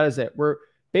 That is it. We're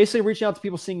basically reaching out to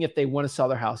people, seeing if they want to sell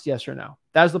their house, yes or no.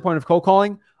 That is the point of cold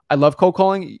calling. I love cold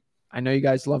calling. I know you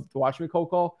guys love to watch me cold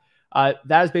call.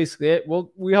 That is basically it.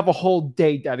 We have a whole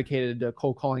day dedicated to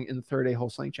cold calling in the 30-day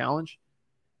wholesaling challenge.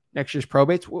 Next year's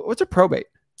probates. What's a probate?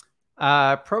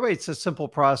 Probate's a simple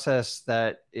process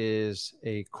that is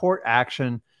a court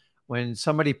action when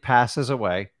somebody passes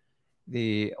away.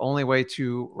 The only way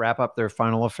to wrap up their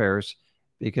final affairs,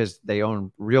 because they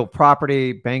own real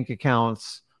property, bank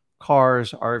accounts,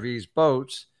 cars, RVs,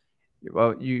 boats.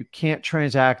 Well, you can't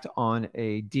transact on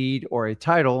a deed or a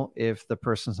title if the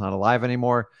person's not alive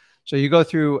anymore. So you go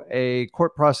through a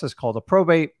court process called a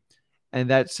probate, and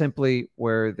that's simply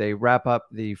where they wrap up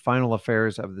the final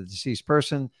affairs of the deceased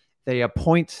person. They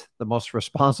appoint the most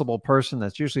responsible person.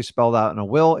 That's usually spelled out in a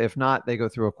will. If not, they go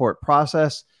through a court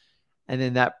process, and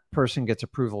then that person gets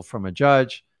approval from a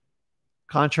judge.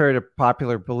 Contrary to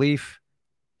popular belief,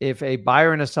 if a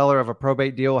buyer and a seller of a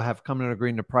probate deal have come to an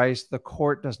agreement price, the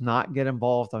court does not get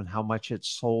involved on how much it's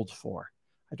sold for.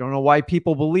 I don't know why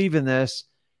people believe in this.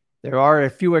 There are a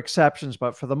few exceptions,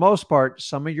 but for the most part,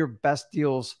 some of your best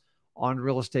deals on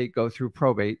real estate go through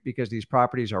probate because these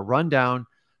properties are run down.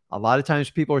 A lot of times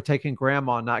people are taking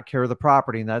grandma and not care of the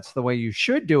property, and that's the way you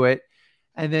should do it.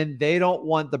 And then they don't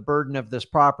want the burden of this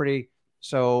property.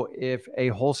 So if a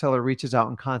wholesaler reaches out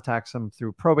and contacts them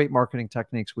through probate marketing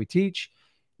techniques we teach,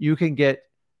 you can get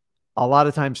a lot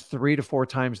of times 3 to 4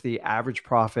 times the average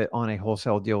profit on a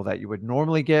wholesale deal that you would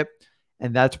normally get.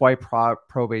 And that's why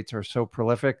probates are so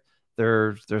prolific.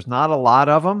 There's not a lot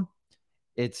of them.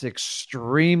 It's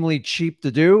extremely cheap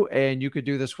to do, and you could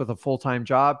do this with a full-time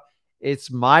job. It's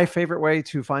my favorite way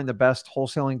to find the best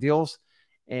wholesaling deals,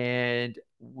 and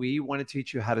we want to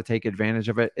teach you how to take advantage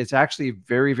of it. It's actually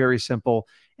very, very simple.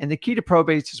 And the key to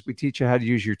probates is we teach you how to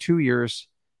use your 2 ears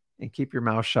and keep your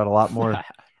mouth shut a lot more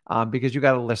because you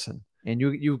got to listen, and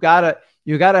you got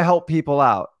to help people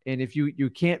out. And if you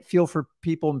can't feel for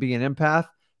people and be an empath,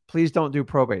 please don't do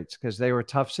probates because they were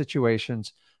tough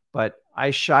situations. But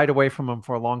I shied away from them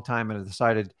for a long time, and I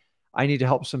decided I need to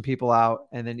help some people out.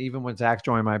 And then even when Zach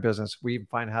joined my business, we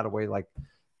find how to weigh like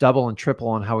double and triple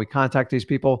on how we contact these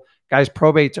people. Guys,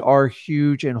 probates are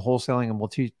huge in wholesaling, and we'll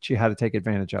teach you how to take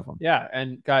advantage of them. Yeah.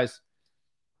 And guys,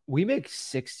 we make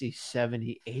 60,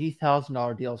 70,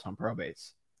 $80,000 deals on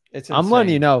probates. It's I'm insane.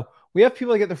 letting you know. We have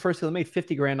people that get their first deal. They made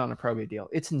 50 grand on a probate deal.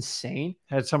 It's insane.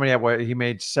 Had somebody at what he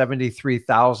made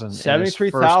 73,000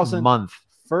 $73,000 month.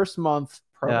 First month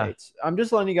probates. Yeah. I'm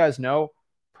just letting you guys know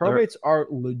probates are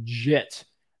legit.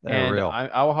 They're real.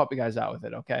 I will help you guys out with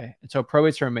it. Okay. And so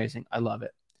probates are amazing. I love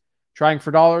it. Trying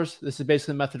for dollars. This is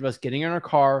basically the method of us getting in our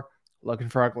car, looking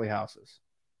for ugly houses.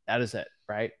 That is it.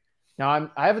 Right. Now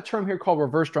I have a term here called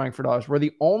reverse drawing for dollars. We're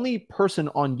the only person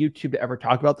on YouTube to ever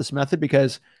talk about this method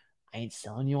because I ain't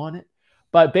selling you on it.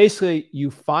 But basically,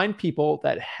 you find people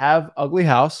that have ugly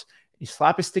house. You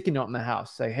slap a sticky note in the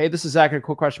house. Say, hey, this is Zach. A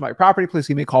quick question about your property. Please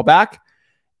give me a call back.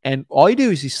 And all you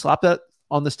do is you slap that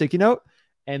on the sticky note,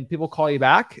 and people call you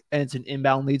back, and it's an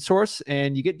inbound lead source,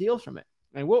 and you get deals from it.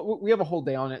 And we have a whole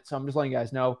day on it, so I'm just letting you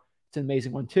guys know it's an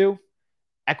amazing one too.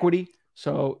 Equity.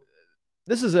 So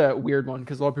this is a weird one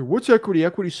because a lot of people, what's equity?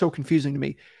 Equity is so confusing to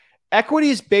me. Equity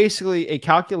is basically a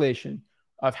calculation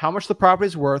of how much the property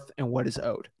is worth and what is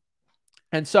owed.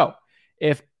 And so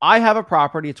if I have a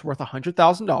property, it's worth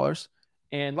 $100,000,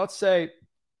 and let's say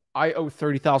I owe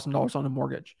 $30,000 on a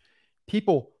mortgage.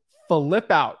 People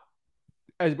flip out.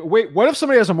 Wait, what if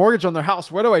somebody has a mortgage on their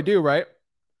house? What do I do, right?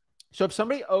 So if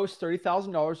somebody owes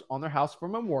 $30,000 on their house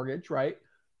from a mortgage, right?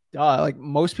 Like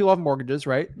most people have mortgages,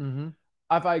 right? Mm-hmm.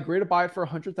 If I agree to buy it for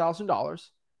 $100,000,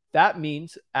 that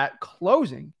means at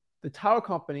closing, the title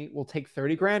company will take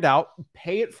 30 grand out,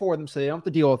 pay it for them so they don't have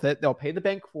to deal with it. They'll pay the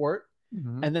bank for it,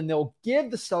 and then they'll give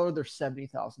the seller their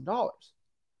 $70,000.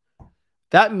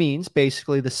 That means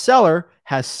basically the seller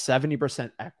has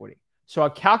 70% equity. So I'll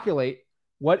calculate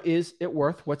what is it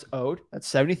worth, what's owed.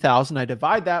 That's $70,000. I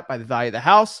divide that by the value of the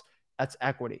house. That's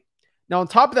equity. Now, on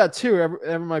top of that, too,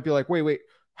 everyone might be like, wait,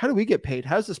 how do we get paid?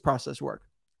 How does this process work?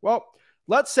 Well,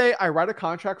 let's say I write a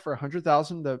contract for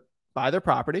 $100,000 to buy their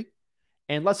property.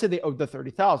 And let's say they owed the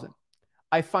 $30,000.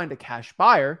 I find a cash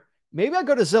buyer. Maybe I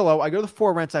go to Zillow. I go to the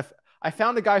For Rents. I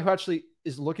found a guy who actually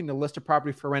is looking to list a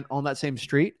property for rent on that same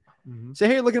street. Say,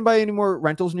 hey, looking to buy any more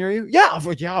rentals near you? Yeah,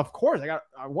 of course.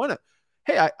 I want to.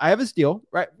 Hey, I have this deal,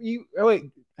 right?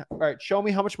 All right, show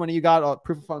me how much money you got,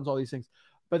 proof of funds, all these things.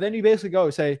 But then you basically go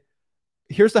say,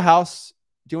 here's the house.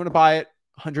 Do you want to buy it?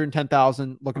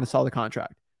 $110,000, looking to sell the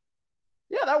contract.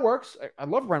 Yeah, that works. I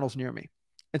love rentals near me.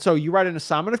 And so you write an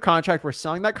assignment of contract. We're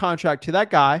selling that contract to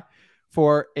that guy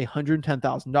for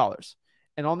 $110,000.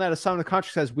 And on that assignment of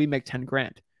contract says we make 10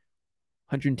 grand.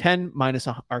 110 minus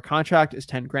our contract is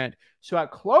 10 grand. So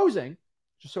at closing,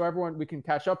 just so everyone, we can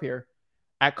catch up here.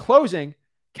 At closing,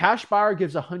 cash buyer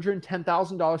gives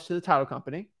 $110,000 to the title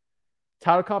company.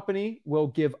 Title company will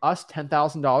give us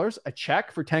 $10,000, a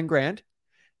check for 10 grand.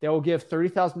 They will give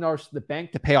 $30,000 to the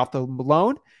bank to pay off the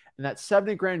loan. And that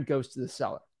 70 grand goes to the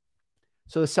seller.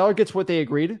 So the seller gets what they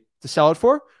agreed to sell it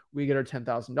for. We get our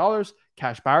 $10,000.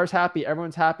 Cash buyer's happy.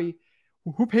 Everyone's happy.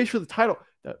 Who pays for the title?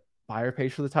 The buyer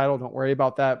pays for the title. Don't worry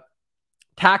about that.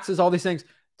 Taxes, all these things.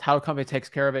 Title company takes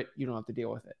care of it. You don't have to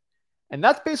deal with it. And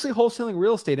that's basically wholesaling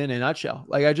real estate in a nutshell.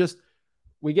 Like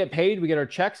we get paid. We get our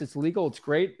checks. It's legal. It's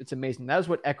great. It's amazing. That is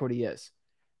what equity is.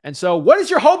 And so what is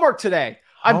your homework today?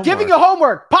 I'm giving you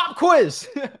homework. Pop quiz.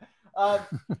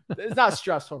 It's not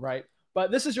stressful, right?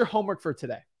 But this is your homework for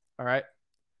today. All right.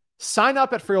 Sign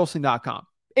up at freewholesaling.com.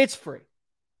 It's free.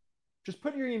 Just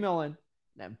put your email in, and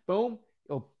then boom,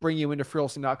 it'll bring you into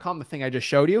freewholesaling.com, the thing I just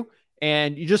showed you.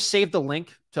 And you just save the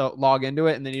link to log into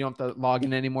it, and then you don't have to log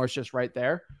in anymore. It's just right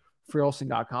there,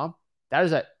 freewholesaling.com. That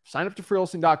is it. Sign up to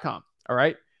freewholesaling.com. All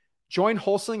right. Join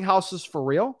Wholesaling Houses for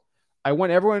Real. I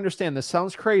want everyone to understand this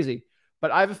sounds crazy,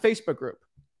 but I have a Facebook group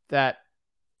that,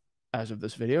 as of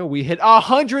this video, we hit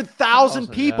 100,000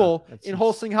 people in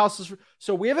Wholesaling Houses.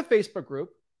 So we have a Facebook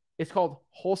group. It's called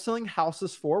Wholesaling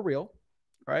Houses for Real,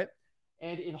 right?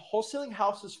 And in Wholesaling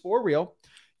Houses for Real,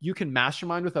 you can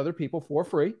mastermind with other people for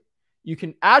free. You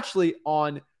can actually,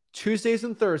 on Tuesdays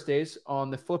and Thursdays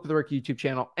on the Flip of the Rick YouTube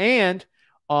channel, and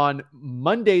on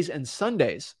Mondays and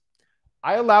Sundays,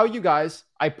 I allow you guys,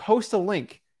 I post a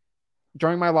link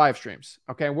during my live streams.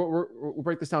 Okay, we'll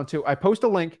break this down too. I post a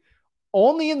link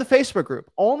only in the Facebook group,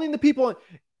 only the people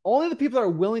that are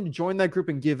willing to join that group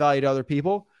and give value to other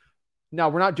people. Now,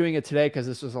 we're not doing it today because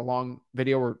this is a long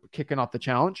video. We're kicking off the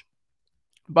challenge.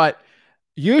 But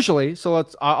usually, so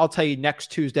I'll tell you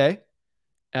next Tuesday,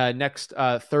 next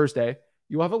Thursday,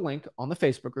 you'll have a link on the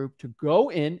Facebook group to go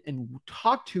in and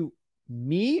talk to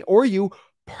me or you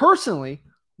personally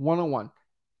one-on-one.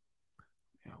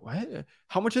 What?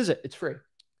 How much is it? It's free.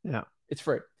 Yeah, it's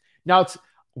free. Now,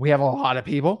 we have a lot of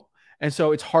people, and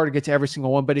so it's hard to get to every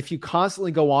single one. But if you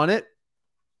constantly go on it,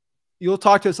 you'll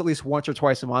talk to us at least once or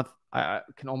twice a month. I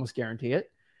can almost guarantee it.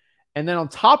 And then on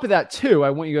top of that too,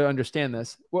 I want you to understand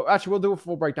this. Well, actually, we'll do a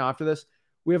full breakdown after this.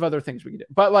 We have other things we can do.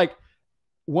 But like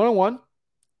one-on-one,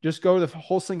 just go to the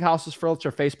Wholesaling Houses for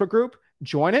Realtor Facebook group,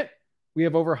 join it. We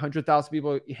have over 100,000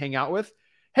 people you hang out with.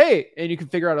 Hey, and you can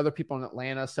figure out other people in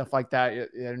Atlanta, stuff like that,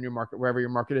 in your market, wherever your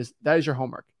market is. That is your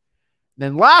homework.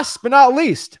 Then last but not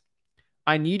least,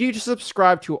 I need you to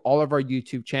subscribe to all of our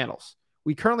YouTube channels.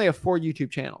 We currently have 4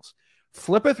 YouTube channels.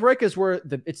 Flip with Rick is where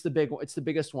it's the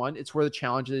biggest one. It's where the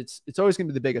challenge is. It's always going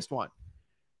to be the biggest one.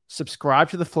 Subscribe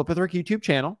to the Flip with Rick YouTube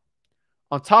channel.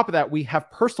 On top of that, we have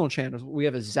personal channels. We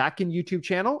have a Zach Ginn YouTube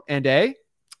channel and a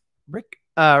Rick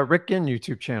Ginn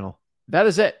YouTube channel. That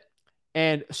is it.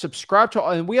 And subscribe to,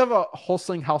 and we have a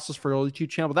Wholesaling Houses for Real YouTube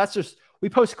channel. But that's just, we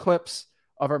post clips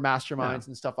of our masterminds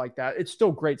and stuff like that. It's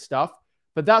still great stuff,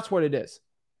 but that's what it is.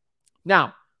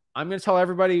 Now, I'm going to tell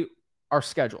everybody our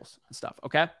schedules and stuff.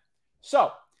 Okay.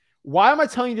 So why am I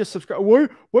telling you to subscribe? Why do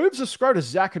you subscribe to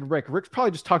Zach and Rick? Rick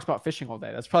probably just talks about fishing all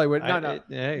day. That's probably what.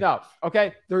 No.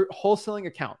 Okay. They're wholesaling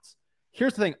accounts.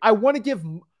 Here's the thing. I want to give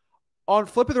on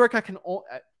Flip with Rick. I can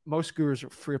most gurus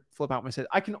flip out my head.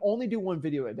 I can only do 1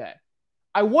 video a day.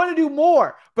 I want to do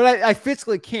more, but I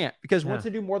physically can't because once I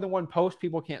do more than 1 post,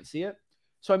 people can't see it.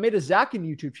 So I made a Zach Ginn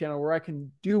YouTube channel where I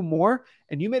can do more,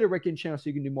 and you made a Rick Ginn channel so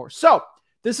you can do more. So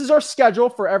this is our schedule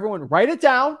for everyone. Write it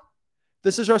down.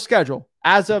 This is our schedule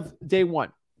as of day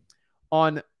 1.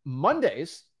 On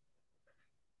Mondays,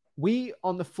 we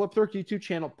on the Flip with Rick YouTube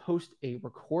channel post a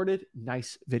recorded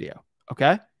nice video.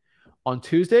 Okay. On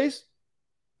Tuesdays,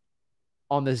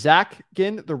 on the Zach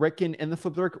Ginn, the Rick Ginn, and the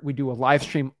Flip with Rick, we do a live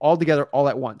stream all together, all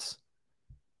at once.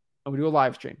 And we do a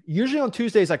live stream. Usually on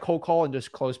Tuesdays, I cold call and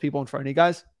just close people in front of you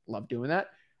guys. Love doing that.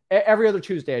 Every other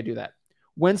Tuesday, I do that.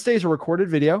 Wednesdays, a recorded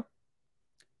video.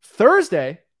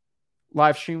 Thursday,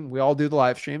 live stream. We all do the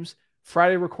live streams.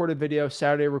 Friday, recorded video.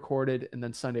 Saturday, recorded. And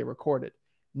then Sunday, recorded.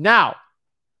 Now,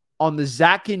 on the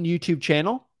Zach Ginn YouTube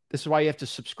channel, this is why you have to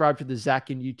subscribe to the Zach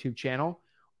Ginn YouTube channel.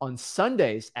 On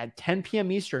Sundays at 10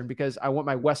 p.m. Eastern, because I want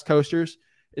my West Coasters.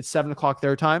 It's 7 o'clock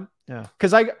their time. Yeah.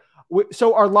 Because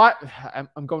so our live,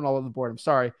 I'm going all over the board. I'm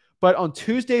sorry. But on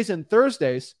Tuesdays and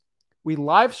Thursdays, we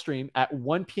live stream at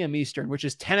 1 p.m. Eastern, which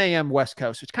is 10 a.m. West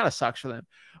Coast, which kind of sucks for them.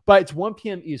 But it's 1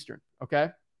 p.m. Eastern. Okay.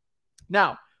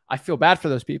 Now, I feel bad for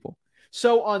those people.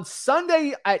 So on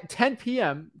Sunday at 10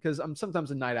 p.m., because I'm sometimes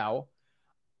a night owl,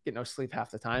 get no sleep half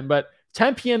the time, but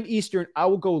 10 p.m. Eastern, I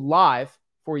will go live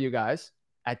for you guys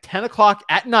at 10 o'clock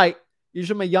at night.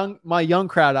 Usually my young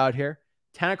crowd out here,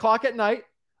 10 o'clock at night,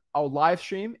 I'll live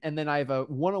stream. And then I have a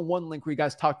one-on-one link where you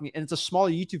guys talk to me. And it's a smaller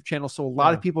YouTube channel. So a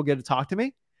lot of people get to talk to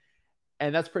me.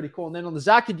 And that's pretty cool. And then on the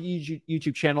Zach Ginn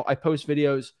YouTube channel, I post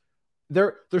videos.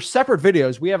 They're separate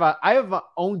videos. I have my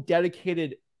own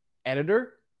dedicated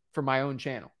editor for my own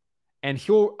channel. And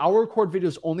I'll record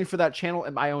videos only for that channel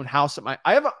at my own house.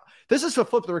 This is a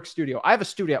Flip the Rick studio. I have a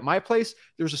studio at my place.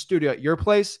 There's a studio at your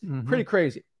place. Mm-hmm. Pretty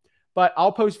crazy. But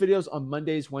I'll post videos on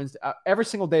Mondays, Wednesdays. Every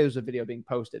single day there's a video being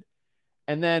posted.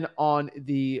 And then on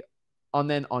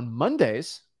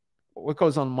Mondays, what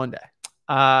goes on Monday?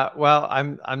 Well,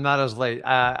 I'm not as late.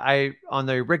 On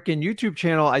the Rick Ginn YouTube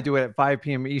channel, I do it at 5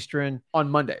 p.m. Eastern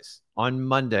on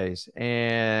Mondays.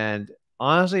 And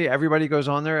honestly, everybody goes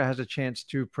on there has a chance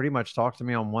to pretty much talk to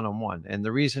me on one-on-one. And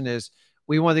the reason is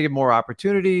we want to give more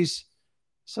opportunities.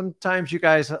 Sometimes you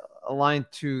guys align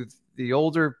to the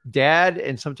older dad,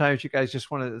 and sometimes you guys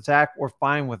just want to Zach. We're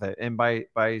fine with it. And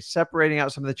by separating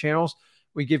out some of the channels,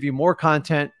 we give you more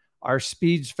content. Our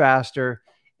speed's faster,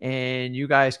 and you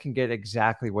guys can get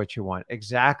exactly what you want,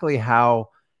 exactly how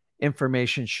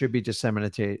information should be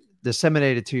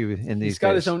disseminated to you in these. He's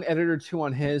got his own editor too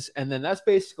on his, and then that's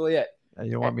basically it.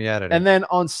 You don't want me editing. And then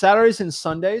on Saturdays and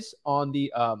Sundays on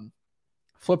the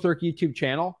Flip the Rick YouTube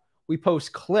channel, we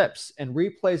post clips and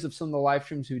replays of some of the live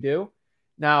streams we do.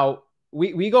 Now,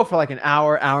 we go for like an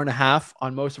hour and a half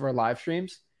on most of our live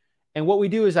streams. And what we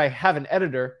do is I have an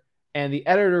editor, and the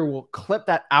editor will clip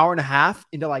that hour and a half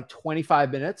into like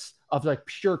 25 minutes of like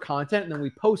pure content, and then we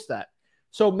post that.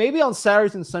 So maybe on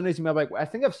Saturdays and Sundays, you might be like, I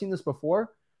think I've seen this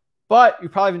before, but you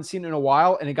probably haven't seen it in a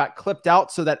while, and it got clipped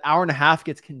out so that hour and a half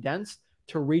gets condensed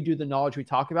to redo the knowledge we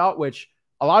talk about, which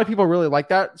a lot of people really like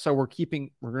that. So we're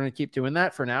going to keep doing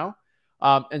that for now.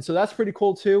 And so that's pretty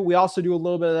cool too. We also do a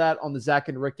little bit of that on the Zach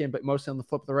and Rick Ginn, but mostly on the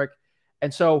Flip the Rick.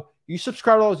 And so you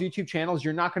subscribe to all those YouTube channels,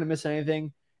 you're not going to miss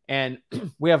anything. And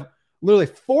we have literally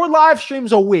 4 live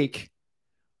streams a week.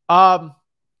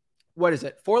 What is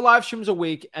it? 4 live streams a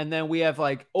week. And then we have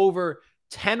like over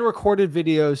 10 recorded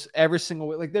videos every single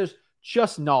week. Like there's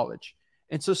just knowledge.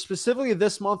 And so specifically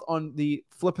this month on the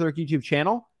Flip the Rick YouTube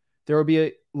channel, there will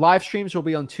be live streams will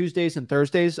be on Tuesdays and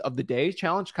Thursdays of the day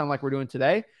challenge, kind of like we're doing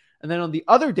today. And then on the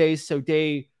other days, so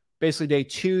basically day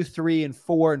 2, 3, and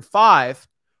 4, and 5,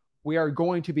 we are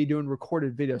going to be doing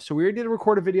recorded videos. So we already did a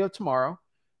recorded video tomorrow.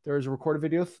 There is a recorded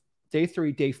video day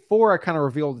 3. Day 4, I kind of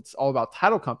revealed it's all about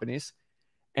title companies.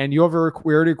 And we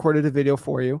already recorded a video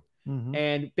for you. Mm-hmm.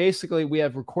 And basically, we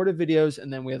have recorded videos,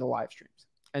 and then we have the live streams.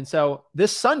 And so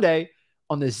this Sunday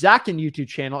on the Zach Ginn YouTube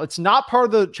channel, it's not part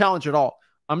of the challenge at all.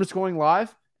 I'm just going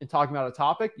live and talking about a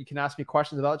topic. You can ask me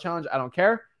questions about the challenge. I don't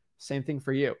care. Same thing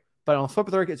for you. But on Flip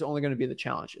with Rick, it's only going to be the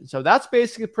challenge. And so that's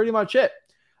basically pretty much it.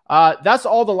 That's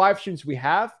all the live streams we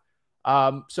have.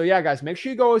 So yeah, guys, make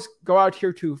sure you go out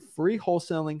here to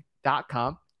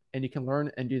freewholesaling.com, and you can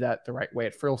learn and do that the right way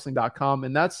at freewholesaling.com.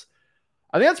 And I think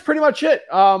that's pretty much it.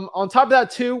 On top of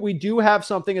that too, we do have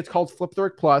something. It's called Flip the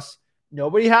Rick Plus.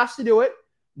 Nobody has to do it.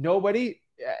 Nobody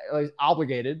is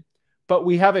obligated, but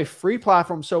we have a free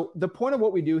platform. So the point of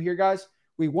what we do here, guys,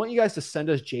 we want you guys to send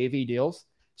us JV deals.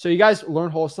 So you guys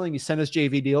learn wholesaling, you send us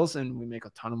JV deals, and we make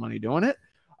a ton of money doing it.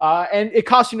 And it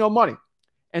costs you no money.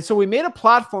 And so we made a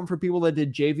platform for people that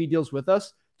did JV deals with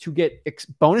us to get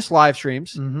bonus live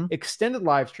streams, extended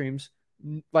live streams,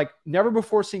 like never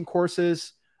before seen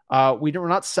courses. We're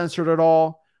not censored at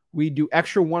all. We do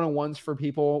extra one-on-ones for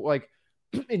people, like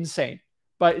insane.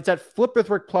 But it's at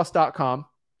flipwithrickplus.com.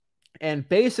 And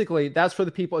basically, that's for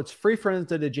the people. It's free friends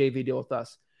that did a JV deal with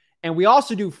us. And we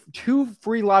also do 2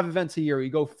 free live events a year. You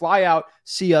go fly out,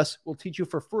 see us. We'll teach you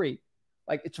for free.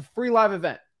 Like, it's a free live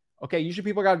event. Okay, usually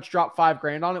people got to drop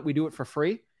 $5,000 on it. We do it for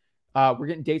free. We're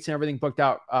getting dates and everything booked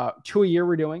out. 2 a year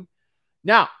we're doing.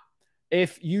 Now,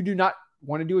 if you do not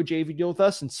want to do a JV deal with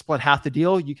us and split half the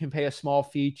deal, you can pay a small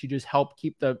fee to just help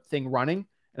keep the thing running.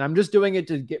 And I'm just doing it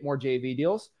to get more JV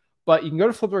deals. But you can go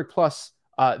to Flip the Rick Plus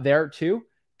there too.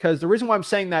 Because the reason why I'm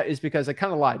saying that is because I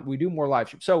kind of lied. We do more live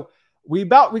streams. So we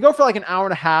go for like an hour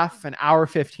and a half, an hour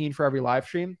 15 for every live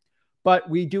stream. But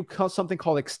we do something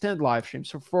called extend live stream.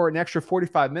 So for an extra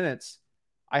 45 minutes,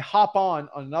 I hop on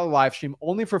another live stream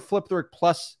only for Flip the Rick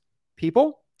Plus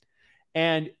people.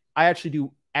 And I actually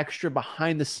do extra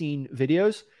behind the scene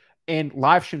videos and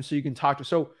live streams so you can talk to.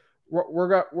 So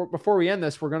before we end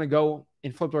this, we're going to go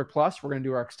in Flip the Rick Plus. We're going to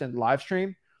do our extended live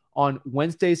stream on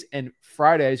Wednesdays and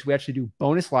Fridays. We actually do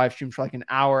bonus live streams for like an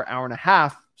hour, hour and a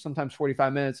half, sometimes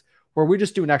 45 minutes, where we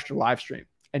just do an extra live stream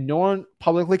and no one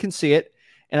publicly can see it.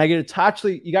 And I get to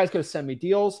actually, you guys got to send me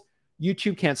deals.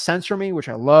 YouTube can't censor me, which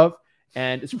I love.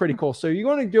 And it's pretty cool. So you're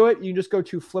going to do it. You can just go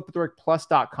to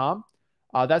flipwithrickplus.com.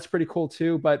 That's pretty cool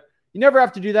too. But you never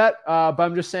have to do that. But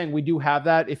I'm just saying we do have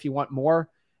that if you want more.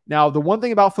 Now, the one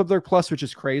thing about Flip the Rick Plus, which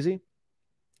is crazy,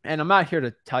 and I'm not here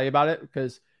to tell you about it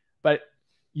but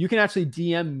you can actually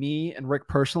DM me and Rick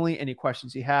personally any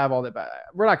questions you have, all that.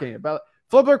 We're not getting it. But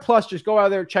Flip the Rick Plus, just go out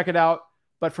there, check it out.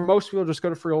 But for most people, just go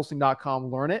to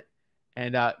freewholesaling.com, learn it,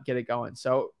 and get it going.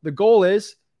 So the goal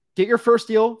is get your first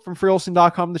deal from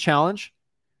freewholesaling.com, the challenge.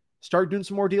 Start doing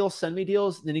some more deals, send me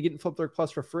deals. Then you get in Flip the Rick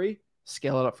Plus for free.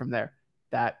 Scale it up from there.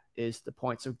 That is the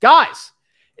point. So guys,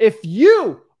 if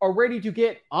you are ready to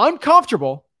get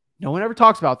uncomfortable, no one ever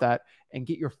talks about that, and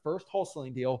get your first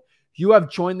wholesaling deal, you have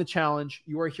joined the challenge.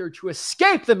 You are here to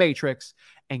escape the matrix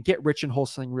and get rich in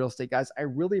wholesaling real estate, guys. I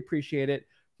really appreciate it.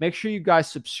 Make sure you guys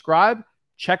subscribe.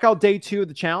 Check out day 2 of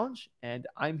the challenge, and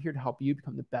I'm here to help you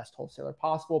become the best wholesaler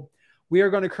possible. We are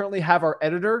going to currently have our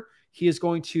editor. He is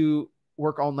going to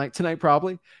work all night tonight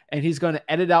probably, and he's going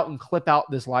to edit out and clip out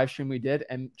this live stream we did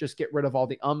and just get rid of all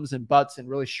the ums and buts and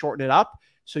really shorten it up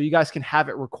so you guys can have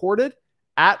it recorded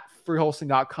at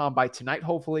freewholesaling.com by tonight,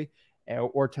 hopefully,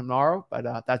 or tomorrow.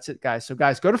 But that's it, guys. So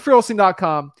guys, go to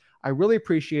freewholesaling.com. I really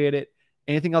appreciate it.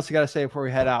 Anything else you got to say before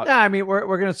we head out? Yeah, I mean, we're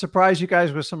going to surprise you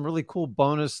guys with some really cool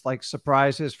bonus like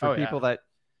surprises for people that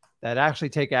actually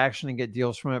take action and get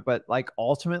deals from it. But like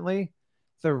ultimately,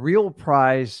 the real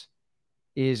prize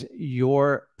is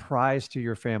your prize to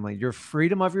your family, your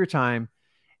freedom of your time,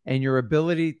 and your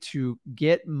ability to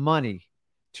get money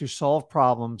to solve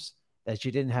problems that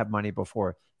you didn't have money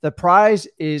before. The prize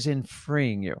is in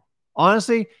freeing you.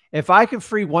 Honestly, if I could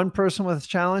free one person with this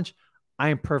challenge, I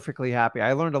am perfectly happy.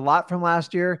 I learned a lot from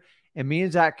last year, and me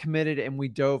and Zach committed, and we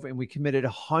dove, and we committed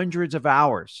hundreds of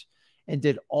hours and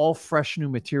did all fresh new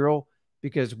material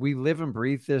because we live and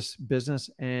breathe this business,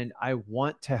 and I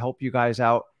want to help you guys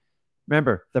out.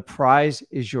 Remember, the prize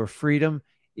is your freedom.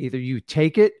 Either you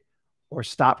take it or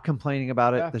stop complaining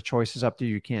about it. Yeah. The choice is up to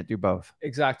you. You can't do both.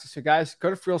 Exactly. So guys, go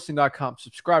to freewholesaling.com,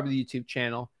 subscribe to the YouTube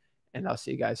channel, and I'll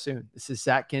see you guys soon. This is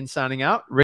Zach Ginn signing out.